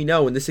more than we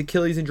know, and this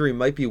Achilles injury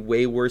might be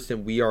way worse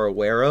than we are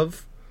aware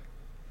of.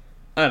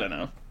 I don't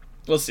know.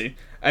 We'll see.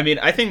 I mean,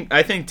 I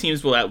think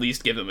teams will at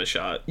least give him a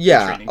shot.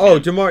 Yeah.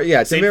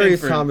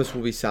 Demaryius Thomas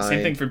will be signed.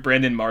 Same thing for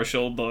Brandon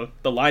Marshall, the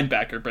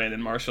linebacker Brandon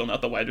Marshall,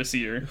 not the wide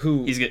receiver.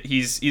 Who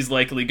he's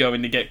likely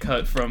going to get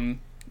cut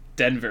from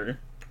Denver.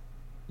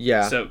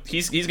 Yeah. So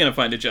he's gonna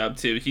find a job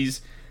too.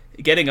 He's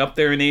getting up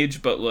there in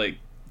age, but like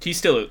he's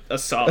still a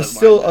solid.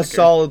 A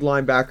solid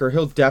linebacker.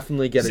 He'll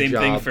definitely get a job.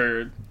 Same thing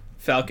for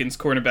Falcons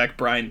cornerback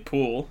Brian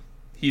Poole.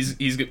 He's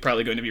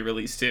probably going to be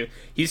released too.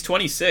 He's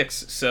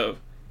 26, so.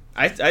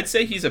 I'd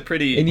say he's a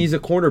pretty... And he's a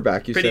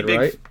cornerback, you said,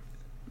 right?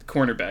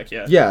 Cornerback,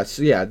 yeah. Yes,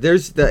 yeah.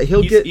 There's that.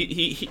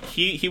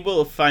 He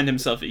will find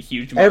himself a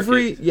huge market.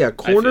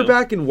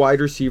 Cornerback and wide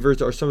receivers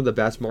are some of the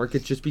best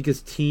markets just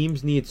because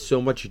teams need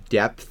so much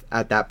depth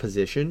at that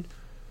position.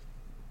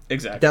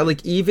 Exactly. That,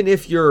 like, even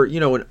if you're,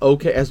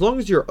 as long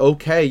as you're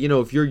okay,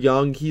 if you're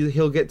young,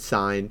 he'll get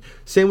signed.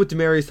 Same with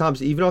Demaryius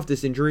Thomas. Even off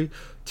this injury,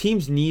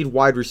 teams need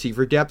wide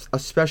receiver depth,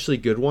 especially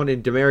good one.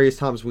 And Demaryius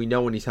Thomas, we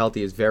know when he's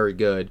healthy, is very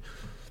good.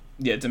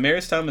 Yeah,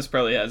 Demaryius Thomas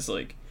probably has,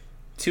 like,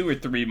 2 or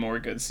 3 more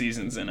good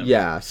seasons in him.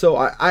 Yeah, so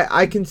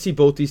I can see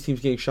both these teams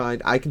getting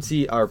signed. I can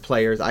see our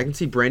players. I can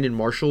see Brandon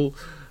Marshall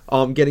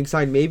getting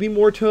signed, maybe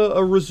more to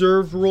a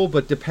reserved role,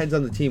 but depends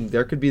on the team.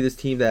 There could be this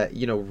team that,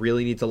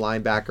 really needs a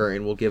linebacker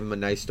and will give him a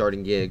nice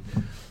starting gig.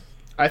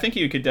 I think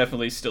he could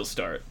definitely still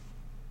start.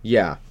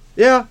 Yeah.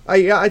 Yeah,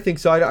 I think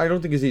so. I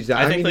don't think he's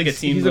I think a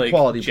team like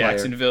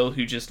Jacksonville player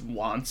who just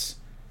wants...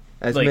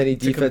 as many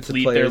defensive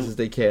players as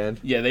they can.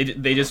 Yeah,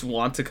 they just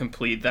want to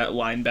complete that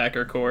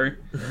linebacker core.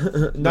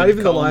 Not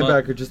even the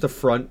linebacker, just a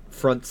front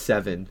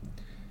 7.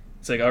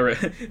 It's like, all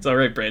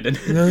right, Brandon.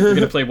 You're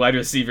gonna play wide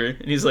receiver,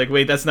 and he's like,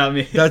 wait, that's not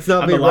me. That's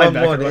not me. Round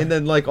one, and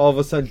then like all of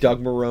a sudden,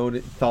 Doug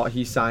Marrone thought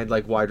he signed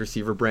like wide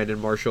receiver Brandon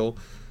Marshall.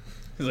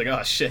 He's like,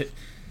 oh shit.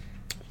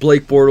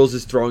 Blake Bortles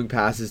is throwing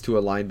passes to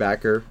a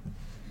linebacker.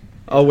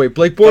 Oh wait,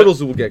 Blake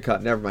Bortles will get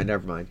cut. Never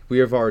mind. We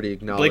have already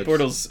acknowledged. Blake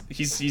Bortles,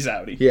 he's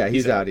outie. Yeah,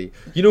 he's outie.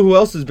 You know who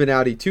else has been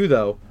outie too,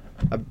 though?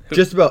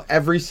 Just about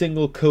every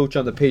single coach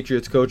on the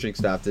Patriots coaching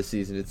staff this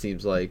season. It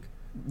seems like.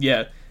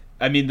 Yeah,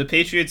 I mean the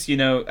Patriots.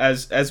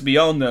 As we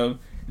all know,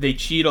 they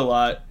cheat a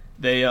lot.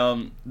 They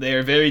are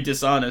very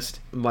dishonest.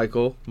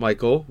 Michael,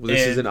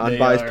 this is an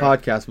unbiased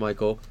podcast,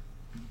 Michael.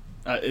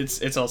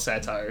 It's all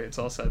satire. It's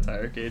all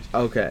satire, Gage.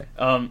 Okay.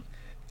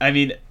 I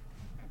mean.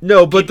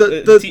 No, but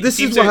this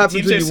is what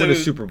happens when you win a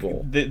Super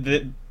Bowl.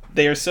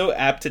 They are so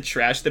apt to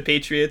trash the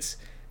Patriots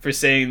for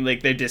saying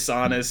like they're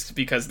dishonest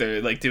because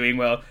they're like doing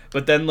well,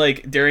 but then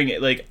like during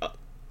like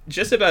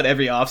just about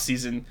every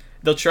offseason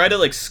they'll try to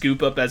like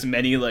scoop up as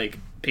many like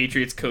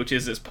Patriots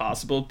coaches as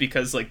possible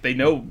because like they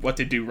know what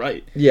to do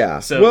right. Yeah.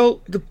 So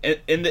well,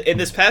 in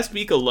this past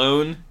week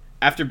alone,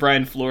 after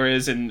Brian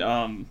Flores and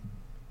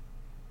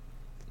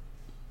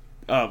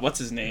what's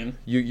his name?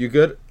 You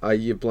good?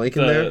 You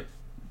blanking there?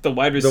 The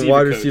wide receiver. The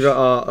wide coach. receiver,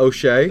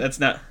 O'Shea. That's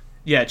not.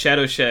 Yeah, Chad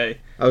O'Shea.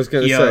 I was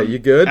gonna say, you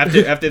good?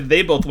 After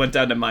they both went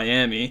down to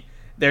Miami,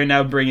 they're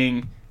now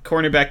bringing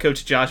cornerback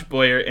coach Josh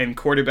Boyer and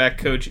quarterback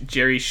coach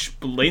Jerry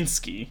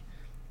Splinsky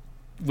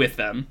with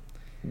them.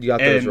 You got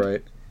those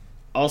right.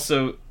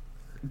 Also,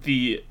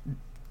 the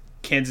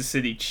Kansas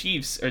City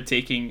Chiefs are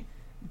taking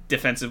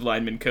defensive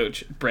lineman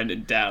coach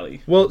Brendan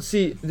Daly. Well,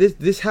 see,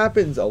 this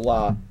happens a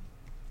lot.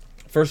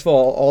 First of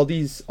all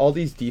these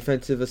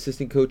defensive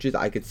assistant coaches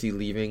I could see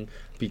leaving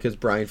because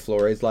Brian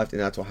Flores left, and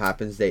that's what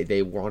happens.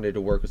 They wanted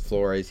to work with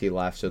Flores, he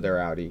left, so they're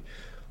outie.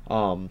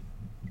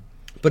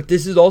 But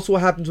this is also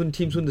what happens when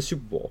teams win the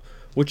Super Bowl,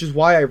 which is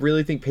why I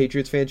really think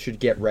Patriots fans should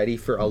get ready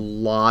for a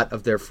lot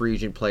of their free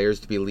agent players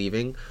to be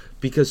leaving,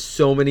 because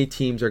so many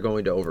teams are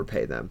going to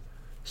overpay them.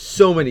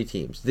 So many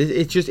teams.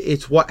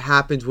 It's what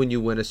happens when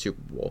you win a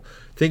Super Bowl.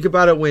 Think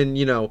about it when,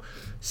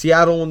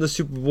 Seattle won the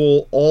Super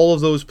Bowl, all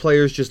of those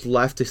players just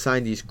left to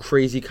sign these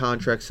crazy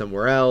contracts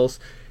somewhere else.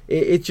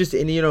 It's just,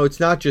 and it's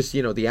not just,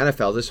 the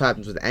NFL. This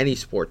happens with any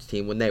sports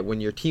team. When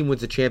your team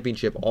wins a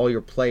championship, all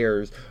your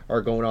players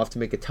are going off to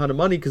make a ton of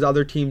money because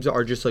other teams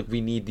are just like,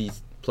 we need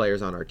these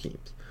players on our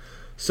teams.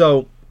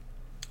 So,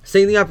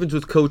 same thing happens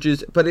with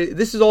coaches, but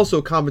this is also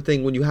a common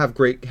thing when you have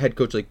great head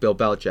coach like Bill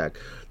Belichick.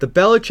 The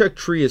Belichick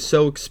tree is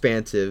so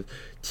expansive,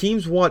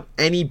 teams want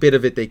any bit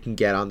of it they can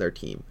get on their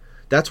team.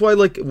 That's why,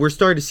 we're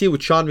starting to see it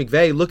with Sean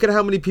McVay. Look at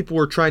how many people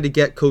were trying to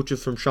get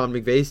coaches from Sean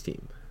McVay's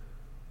team.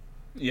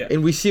 Yeah.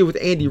 And we see it with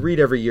Andy Reid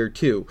every year,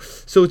 too.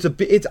 So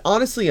it's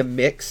honestly a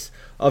mix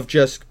of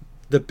just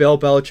the Bill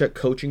Belichick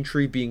coaching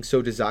tree being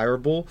so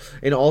desirable,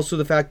 and also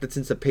the fact that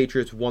since the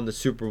Patriots won the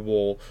Super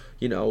Bowl,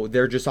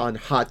 they're just on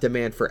hot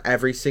demand for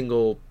every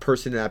single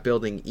person in that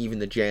building, even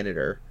the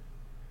janitor.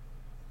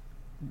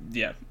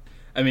 Yeah.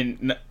 I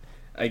mean,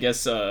 I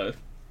guess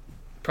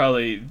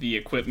probably the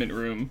equipment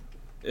room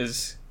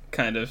is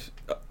kind of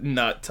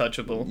not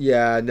touchable.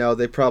 Yeah,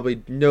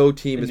 no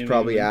team is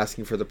probably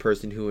asking for the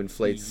person who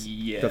inflates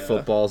the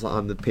footballs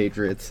on the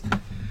Patriots.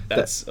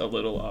 That's a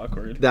little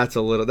awkward.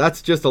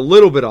 That's just a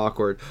little bit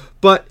awkward.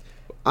 But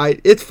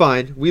it's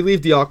fine. We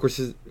leave the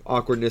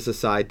awkwardness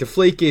aside.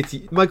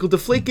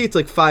 Deflategate's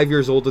like 5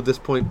 years old at this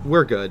point.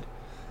 We're good.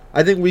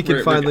 I think we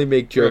can finally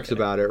make jokes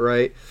about it,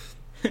 right?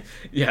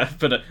 Yeah,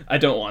 but I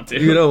don't want to.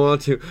 You don't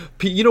want to.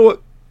 You know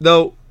what,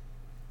 though?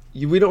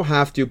 We don't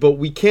have to, but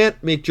we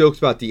can't make jokes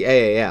about the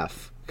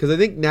AAF. Because I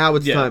think now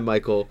it's time,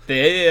 Michael, the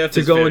AAF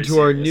to go into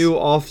our new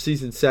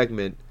off-season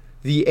segment,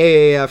 the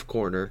AAF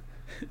Corner.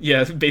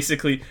 Yeah,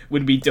 basically,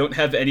 when we don't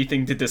have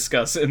anything to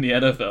discuss in the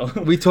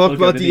NFL, we talk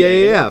about the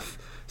AAF.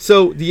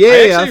 So the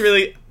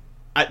AAF,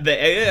 the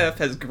AAF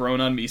has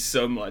grown on me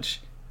so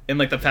much in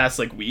the past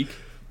week.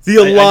 The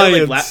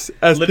Alliance,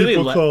 as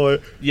people call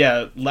it.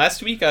 Yeah,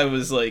 last week I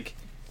was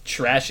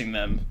trashing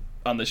them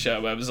on the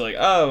show. I was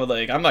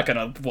I'm not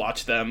gonna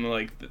watch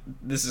them.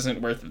 This isn't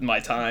worth my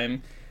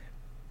time.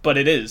 But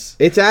it is.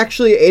 It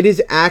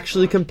is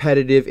actually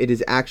competitive. It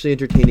is actually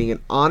entertaining. And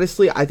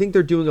honestly, I think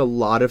they're doing a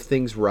lot of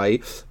things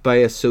right by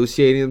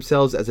associating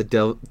themselves as a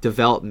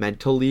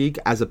developmental league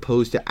as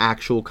opposed to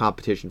actual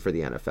competition for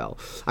the NFL.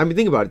 I mean,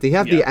 think about it. They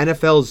have the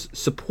NFL's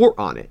support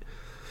on it.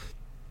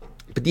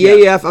 But the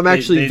AAF, I'm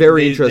actually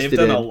very interested in.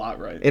 They've done a lot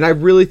right. And I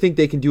really think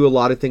they can do a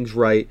lot of things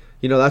right.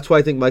 That's why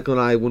I think Michael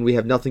and I, when we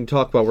have nothing to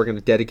talk about, we're going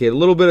to dedicate a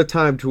little bit of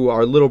time to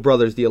our little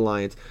brothers, the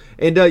Alliance.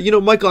 And,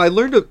 Michael, I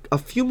learned a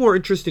few more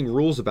interesting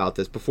rules about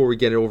this before we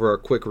get over our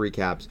quick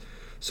recaps.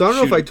 So I don't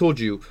know if I told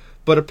you,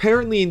 but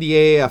apparently in the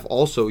AAF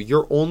also,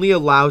 you're only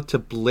allowed to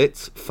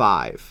blitz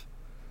 5.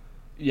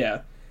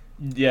 Yeah.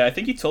 Yeah, I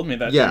think you told me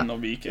that during the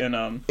week.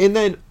 And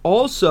then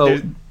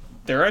also...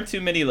 There aren't too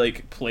many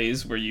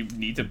plays where you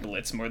need to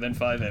blitz more than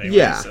 5 anyway.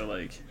 Yeah.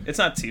 So it's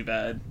not too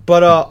bad.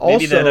 But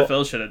maybe also, the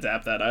NFL should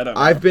adapt that. I don't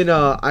know. I've been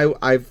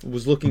I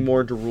was looking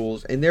more into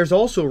rules, and there's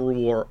also a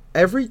rule where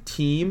every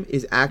team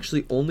is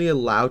actually only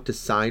allowed to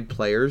sign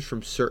players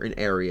from certain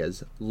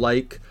areas,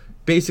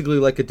 basically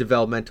like a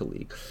developmental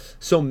league.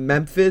 So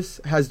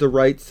Memphis has the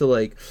rights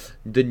to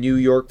the New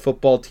York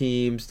football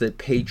teams, the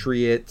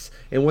Patriots,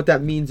 and what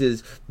that means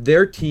is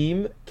their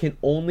team can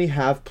only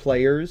have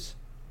players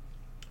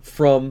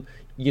from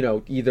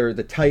either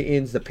the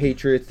Titans, the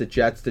Patriots, the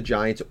Jets, the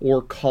Giants,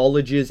 or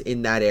colleges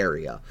in that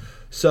area.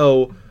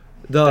 So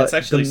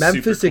the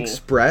Memphis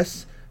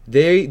Express,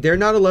 they're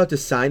not allowed to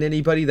sign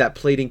anybody that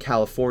played in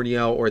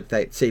California or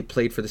that say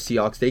played for the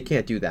Seahawks. They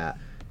can't do that.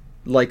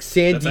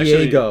 San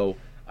Diego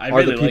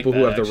are the people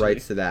who have the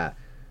rights to that.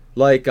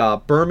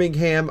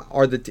 Birmingham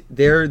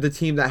they're the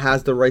team that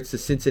has the rights to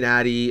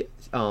Cincinnati,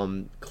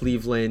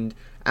 Cleveland,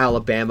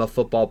 Alabama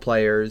football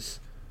players.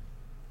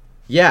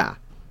 Yeah.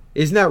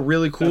 Isn't that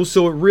really cool?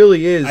 So it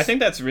really is. I think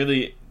that's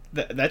really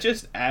that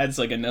just adds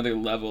like another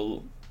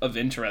level of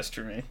interest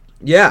for me.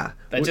 Yeah.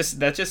 That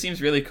just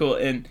seems really cool.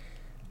 And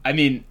I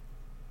mean,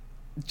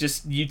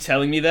 just you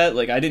telling me that,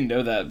 like, I didn't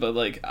know that, but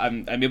like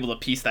I'm able to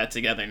piece that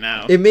together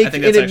now. It makes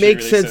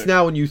really sense sick.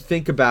 now when you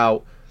think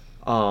about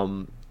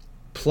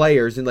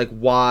players and like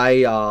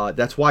why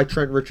that's why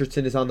Trent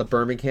Richardson is on the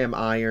Birmingham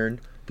Iron,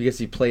 because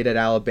he played at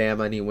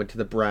Alabama and he went to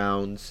the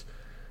Browns.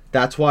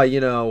 That's why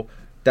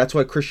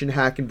Christian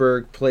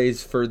Hackenberg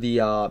plays for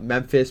the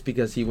Memphis,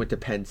 because he went to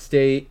Penn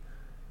State.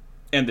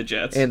 And the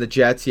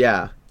Jets.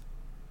 Yeah.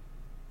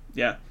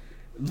 Yeah.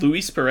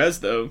 Luis Perez,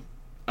 though,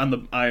 on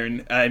the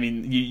Iron, I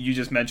mean, you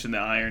just mentioned the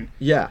Iron.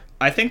 Yeah.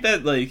 I think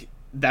that, like,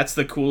 that's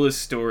the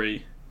coolest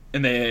story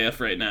in the AAF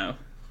right now.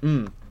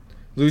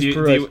 Luis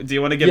Perez. Do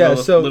you want to give a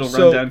little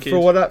rundown, Cage?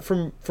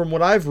 From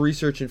what I've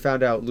researched and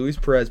found out, Luis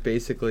Perez,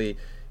 basically,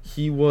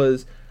 he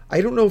was... I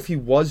don't know if he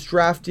was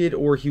drafted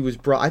or he was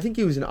brought... I think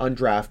he was an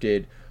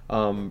undrafted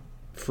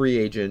free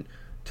agent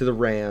to the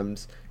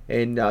Rams.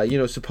 And,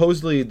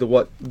 supposedly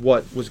what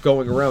was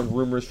going around,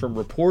 rumors from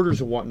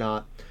reporters and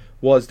whatnot,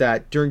 was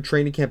that during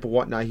training camp and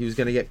whatnot, he was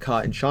going to get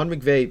cut. And Sean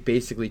McVay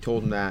basically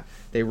told him that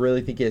they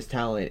really think he has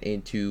talent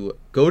and to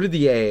go to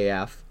the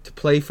AAF, to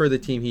play for the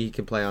team he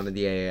can play on in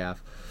the AAF,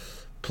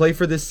 play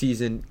for this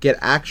season, get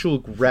actual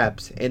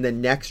reps, and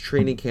then next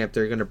training camp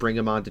they're going to bring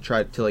him on to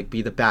try to like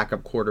be the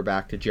backup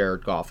quarterback to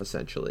Jared Goff,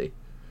 essentially.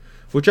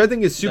 Which I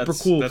think is super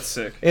cool. That's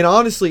sick. And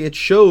honestly, it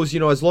shows,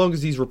 as long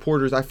as these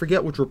reporters, I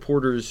forget which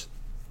reporters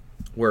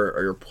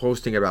were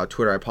posting about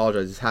Twitter. I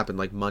apologize. This happened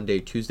like Monday,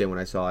 Tuesday when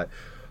I saw it.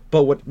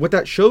 But what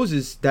that shows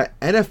is that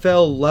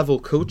NFL level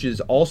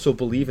coaches also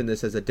believe in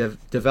this as a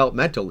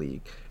developmental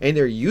league, and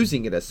they're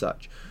using it as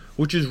such,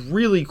 which is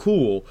really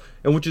cool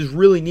and which is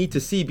really neat to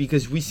see,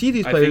 because we see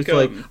these players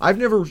I've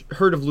never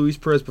heard of Luis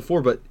Perez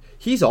before, but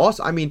he's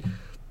awesome. I mean,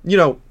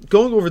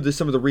 going over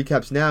some of the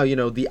recaps now,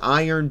 the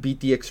Iron beat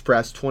the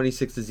Express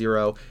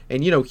 26-0,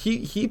 and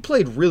he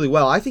played really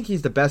well. I think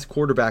he's the best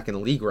quarterback in the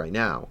league right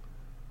now.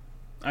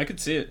 I could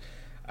see it.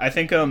 I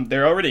think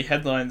there are already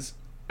headlines.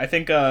 I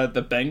think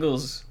the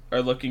Bengals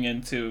are looking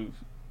into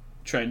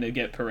trying to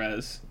get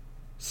Perez.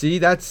 See,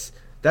 that's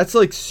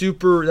like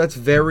super. That's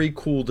very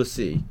cool to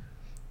see.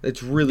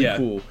 It's really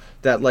cool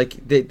that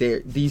like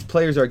these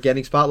players are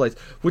getting spotlights,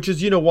 which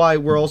is why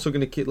we're also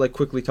going to like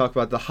quickly talk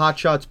about the Hot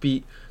Shots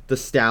beat the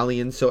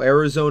Stallions. So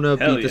Arizona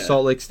beat the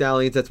Salt Lake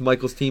Stallions. That's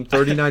Michael's team,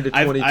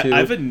 39-22.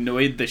 I've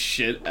annoyed the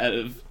shit out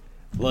of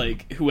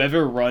like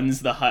whoever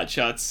runs the Hot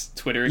Shots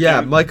Twitter account.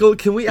 Yeah, Michael,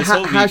 can we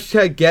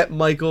hashtag get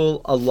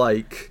Michael a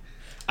like?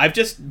 I've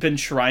just been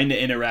trying to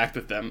interact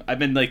with them. I've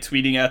been like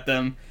tweeting at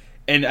them,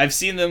 and I've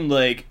seen them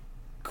like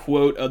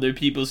quote other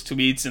people's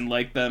tweets and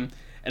like them,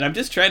 and I'm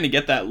just trying to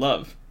get that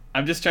love.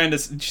 I'm just trying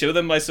to show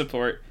them my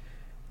support.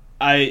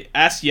 I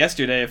asked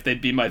yesterday if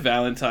they'd be my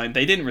Valentine.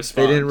 They didn't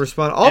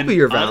respond. I'll be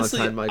your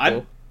Valentine,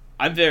 Michael.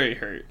 I'm very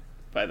hurt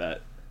by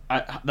that.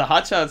 The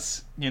Hot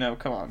Shots,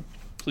 come on.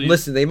 Please.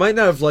 Listen, they might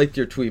not have liked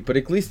your tweet, but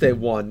at least they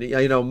won.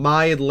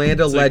 My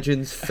Atlanta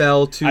Legends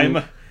fell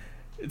to...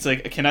 It's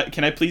like, can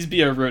I please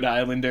be a Rhode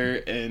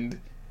Islander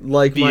and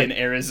like be an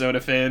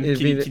Arizona fan?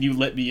 Can you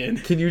let me in?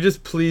 Can you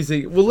just please...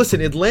 Well, listen,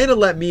 Atlanta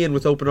let me in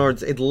with open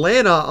arms.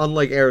 Atlanta,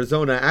 unlike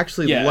Arizona,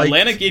 actually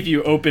Atlanta gave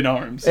you open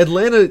arms.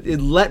 Atlanta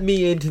let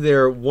me into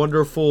their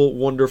wonderful,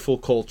 wonderful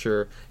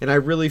culture, and I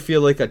really feel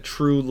like a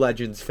true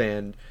Legends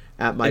fan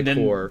at my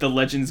core. The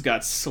Legends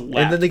got slapped.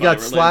 And then they got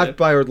slapped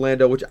by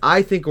Orlando, which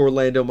I think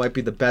Orlando might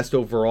be the best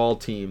overall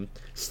team.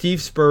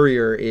 Steve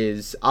Spurrier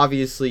is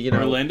obviously,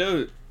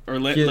 Orlando,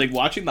 like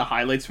watching the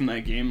highlights from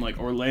that game, like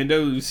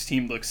Orlando's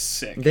team looks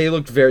sick. They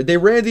looked they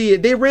ran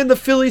the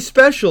Philly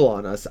special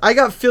on us. I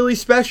got Philly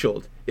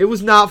specialed. It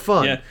was not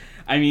fun. Yeah.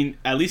 I mean,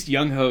 at least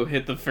Young Ho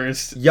hit the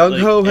first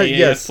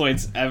AAF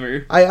points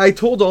ever. I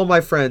told all my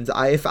friends,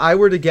 if I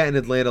were to get an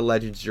Atlanta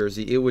Legends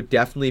jersey, it would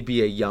definitely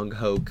be a Young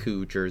Ho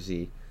Koo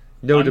jersey.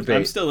 No debate.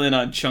 I'm still in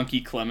on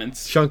Chunky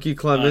Clements.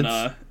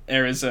 On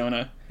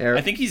Arizona. I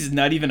think he's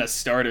not even a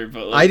starter,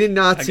 but like, I did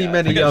not see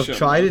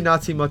I did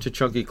not see much of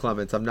Chunky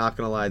Clements. I'm not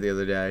gonna lie. The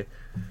other day,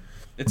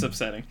 it's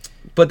upsetting.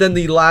 But then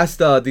the last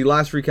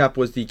recap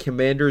was the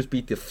Commanders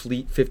beat the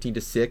Fleet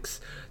 15-6.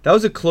 That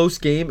was a close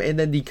game, and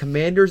then the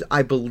Commanders,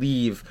 I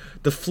believe,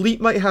 the Fleet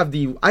might have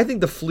I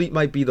think the Fleet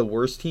might be the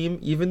worst team,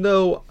 even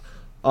though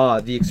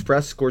the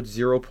Express scored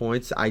 0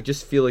 points. I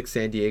just feel like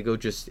San Diego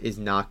just is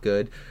not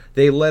good.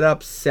 They let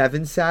up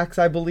 7 sacks,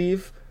 I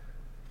believe.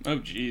 Oh,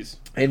 jeez.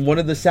 And one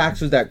of the sacks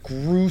was that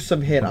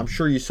gruesome hit. I'm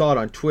sure you saw it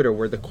on Twitter,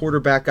 where the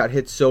quarterback got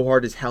hit so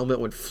hard his helmet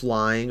went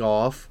flying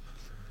off.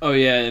 Oh,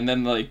 yeah, and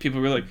then like people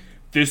were like,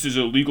 this is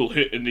a legal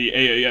hit in the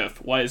AAF.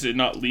 Why is it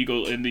not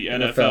legal in the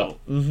NFL?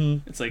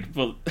 Mm-hmm. It's like,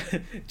 well,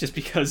 just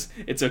because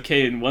it's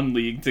okay in one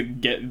league to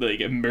get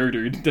like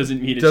murdered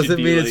doesn't mean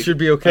it should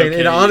be okay.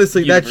 And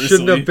honestly, that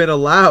shouldn't have been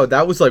allowed.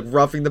 That was like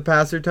roughing the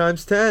passer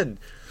times 10.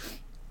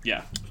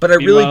 Yeah. But I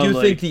really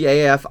do think the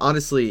AAF,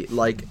 honestly,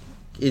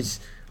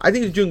 I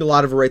think it's doing a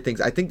lot of the right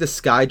things. I think the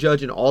Sky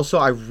Judge, and also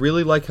I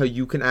really like how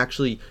you can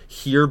actually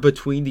hear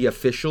between the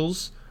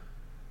officials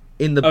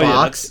in the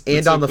box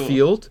and on the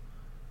field.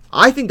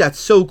 I think that's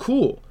so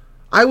cool.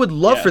 I would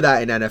love Yeah. for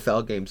that in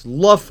NFL games.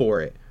 Love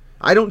for it.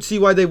 I don't see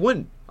why they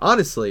wouldn't.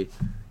 Honestly,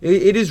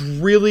 it is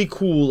really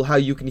cool how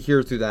you can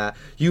hear through that.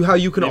 How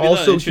you can Maybe they'll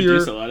also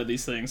introduce hear. a lot of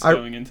these things I-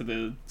 going into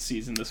the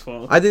season this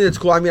fall. I think that's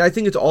cool. I mean, I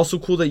think it's also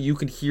cool that you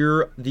can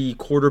hear the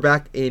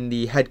quarterback in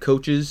the head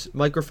coach's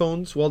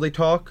microphones while they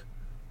talk.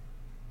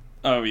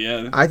 Oh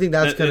yeah, I think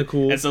that's kind of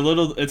cool. It's a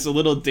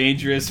little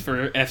dangerous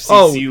for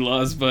FCC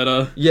laws,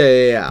 but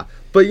Yeah.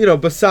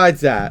 But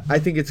besides that, I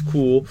think it's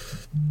cool.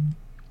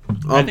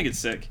 I think it's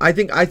sick. I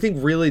think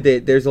really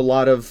there's a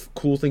lot of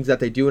cool things that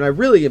they do,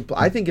 and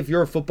I think if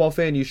you're a football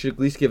fan, you should at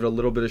least give it a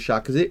little bit of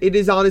shot because it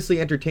is honestly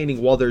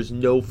entertaining while there's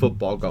no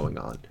football going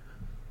on.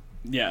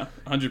 Yeah,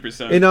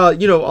 100%. And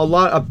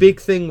a big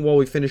thing while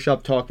we finish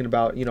up talking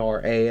about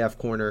our AAF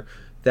corner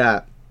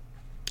that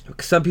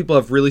some people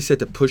have really said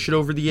to push it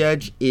over the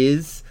edge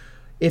is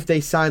if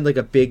they sign like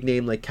a big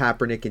name like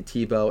Kaepernick and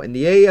Tebow, and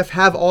the AAF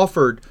have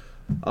offered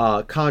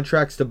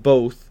contracts to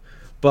both.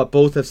 But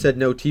both have said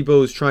no.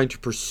 Tebow is trying to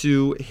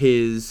pursue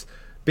his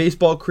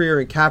baseball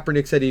career, and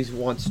Kaepernick said he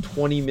wants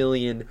 $20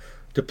 million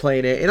to play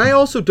in it. And I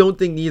also don't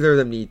think neither of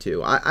them need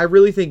to. I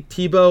really think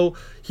Tebow,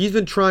 he's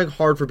been trying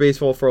hard for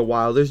baseball for a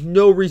while. There's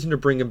no reason to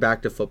bring him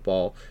back to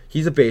football.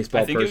 He's a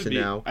baseball person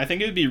now. I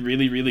think it would be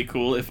really, really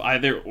cool if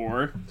either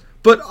or.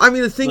 But I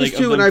mean, the thing is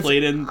too, and I've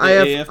played in the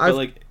AAF,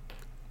 but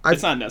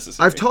it's not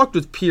necessary. I've talked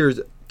with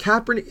peers.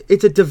 Kaepernick,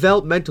 it's a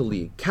developmental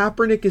league.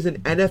 Kaepernick is an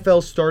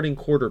NFL starting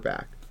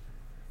quarterback.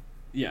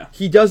 Yeah.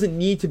 He doesn't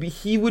need to be.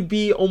 He would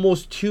be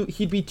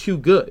he'd be too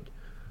good.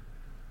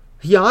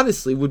 He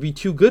honestly would be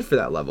too good for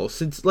that level.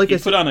 Since, like I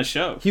said, put on a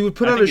show. He would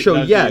put on a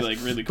show, yes. Be,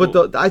 really cool.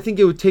 But I think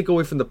it would take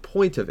away from the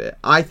point of it.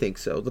 I think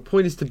so. The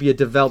point is to be a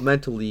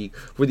developmental league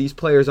where these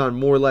players are on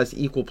more or less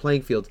equal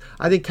playing fields.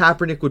 I think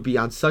Kaepernick would be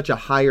on such a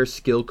higher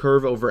skill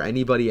curve over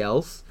anybody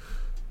else.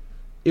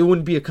 It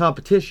wouldn't be a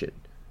competition.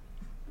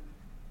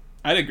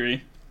 I'd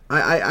agree.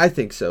 I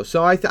think so.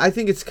 So I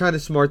think it's kind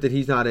of smart that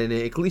he's not in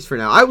it, at least for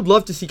now. I would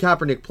love to see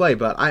Kaepernick play,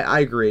 but I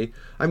agree.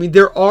 I mean,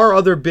 there are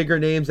other bigger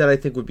names that I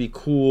think would be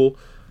cool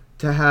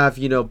to have,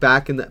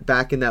 back in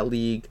that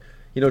league.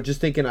 Just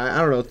thinking, I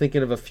don't know,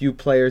 thinking of a few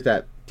players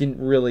that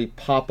didn't really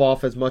pop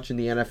off as much in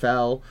the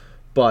NFL,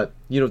 but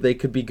they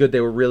could be good.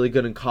 They were really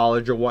good in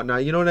college or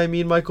whatnot. You know what I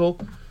mean, Michael?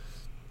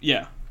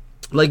 Yeah.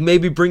 Like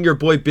maybe bring your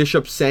boy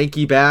Bishop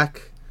Sankey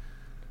back.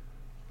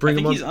 I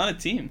think he's on a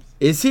team.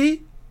 Is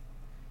he?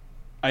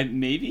 I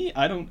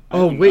don't know.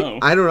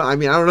 I don't know. I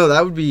mean, I don't know.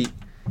 That would be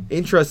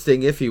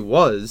interesting if he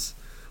was.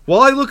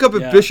 While I look up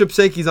if Bishop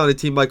Sankey's on a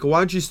team, Michael,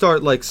 why don't you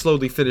start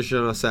slowly finishing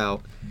us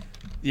out?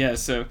 Yeah.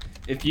 So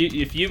if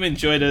you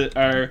enjoyed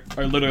our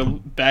little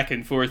back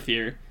and forth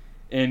here,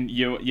 and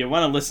you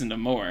want to listen to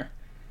more,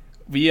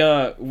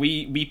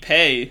 we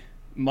pay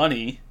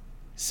money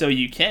so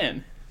you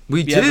can.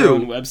 We do. Have our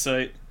own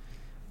website.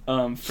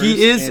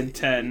 He is, and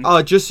 10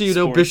 just so you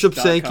know, Bishop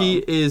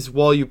Sankey is,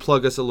 while you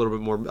plug us a little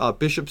bit more,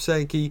 Bishop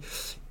Sankey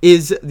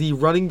is the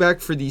running back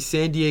for the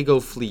San Diego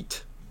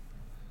Fleet.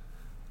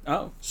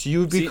 Oh. So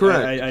you would be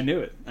correct. I knew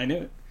it.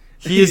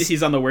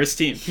 He's on the worst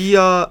team.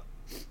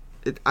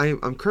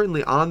 I'm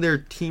currently on their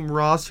team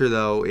roster,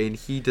 though, and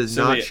he does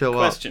not show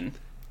question. up.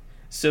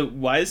 So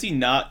why is he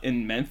not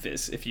in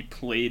Memphis if he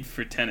played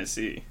for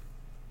Tennessee?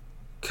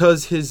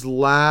 Because his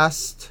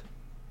last...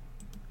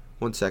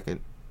 1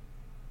 second.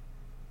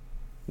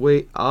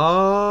 Wait,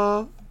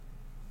 what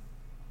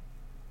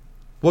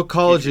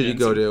college did he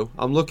go to?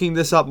 I'm looking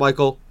this up,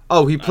 Michael.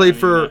 Oh, he played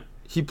for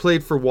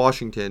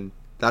Washington.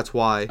 That's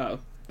why. Oh,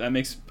 that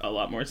makes a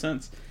lot more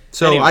sense.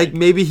 So anyway,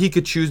 maybe he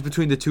could choose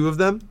between the two of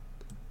them.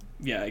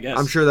 Yeah, I guess.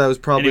 I'm sure that was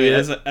probably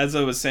it. As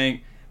I was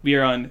saying, we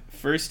are on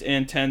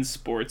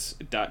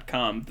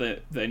firstand10sports.com,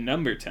 the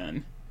number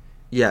 10.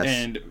 Yes.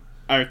 And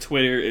our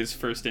Twitter is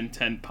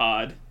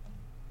firstand10pod,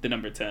 the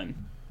number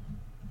 10.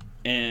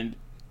 And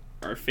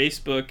our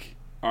Facebook,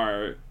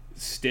 our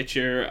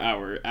Stitcher,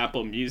 our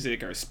Apple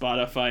Music, our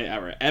Spotify,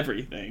 our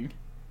everything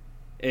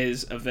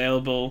is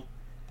available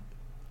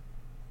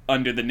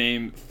under the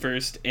name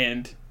First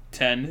and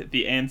 10,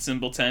 the and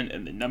symbol 10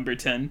 and the number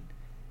 10.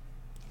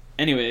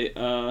 Anyway,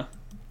 I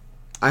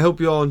hope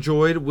you all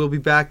enjoyed. We'll be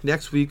back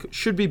next week.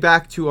 Should be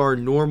back to our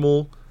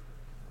normal.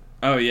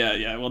 Oh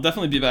yeah. We'll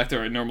definitely be back to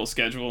our normal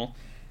schedule.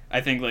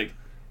 I think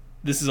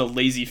this is a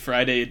lazy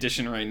Friday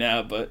edition right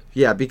now, but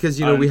yeah, because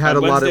we had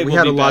a lot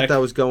that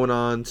was going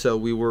on, so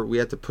we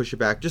had to push it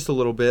back just a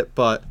little bit.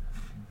 But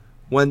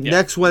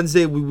next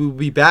Wednesday we will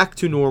be back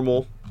to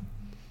normal.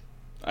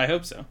 I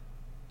hope so.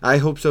 I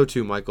hope so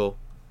too, Michael.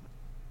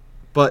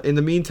 But in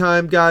the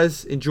meantime,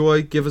 guys,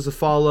 enjoy. Give us a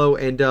follow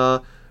and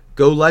go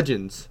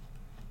Legends.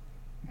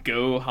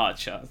 Go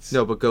Hotshots.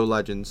 No, but go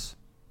Legends.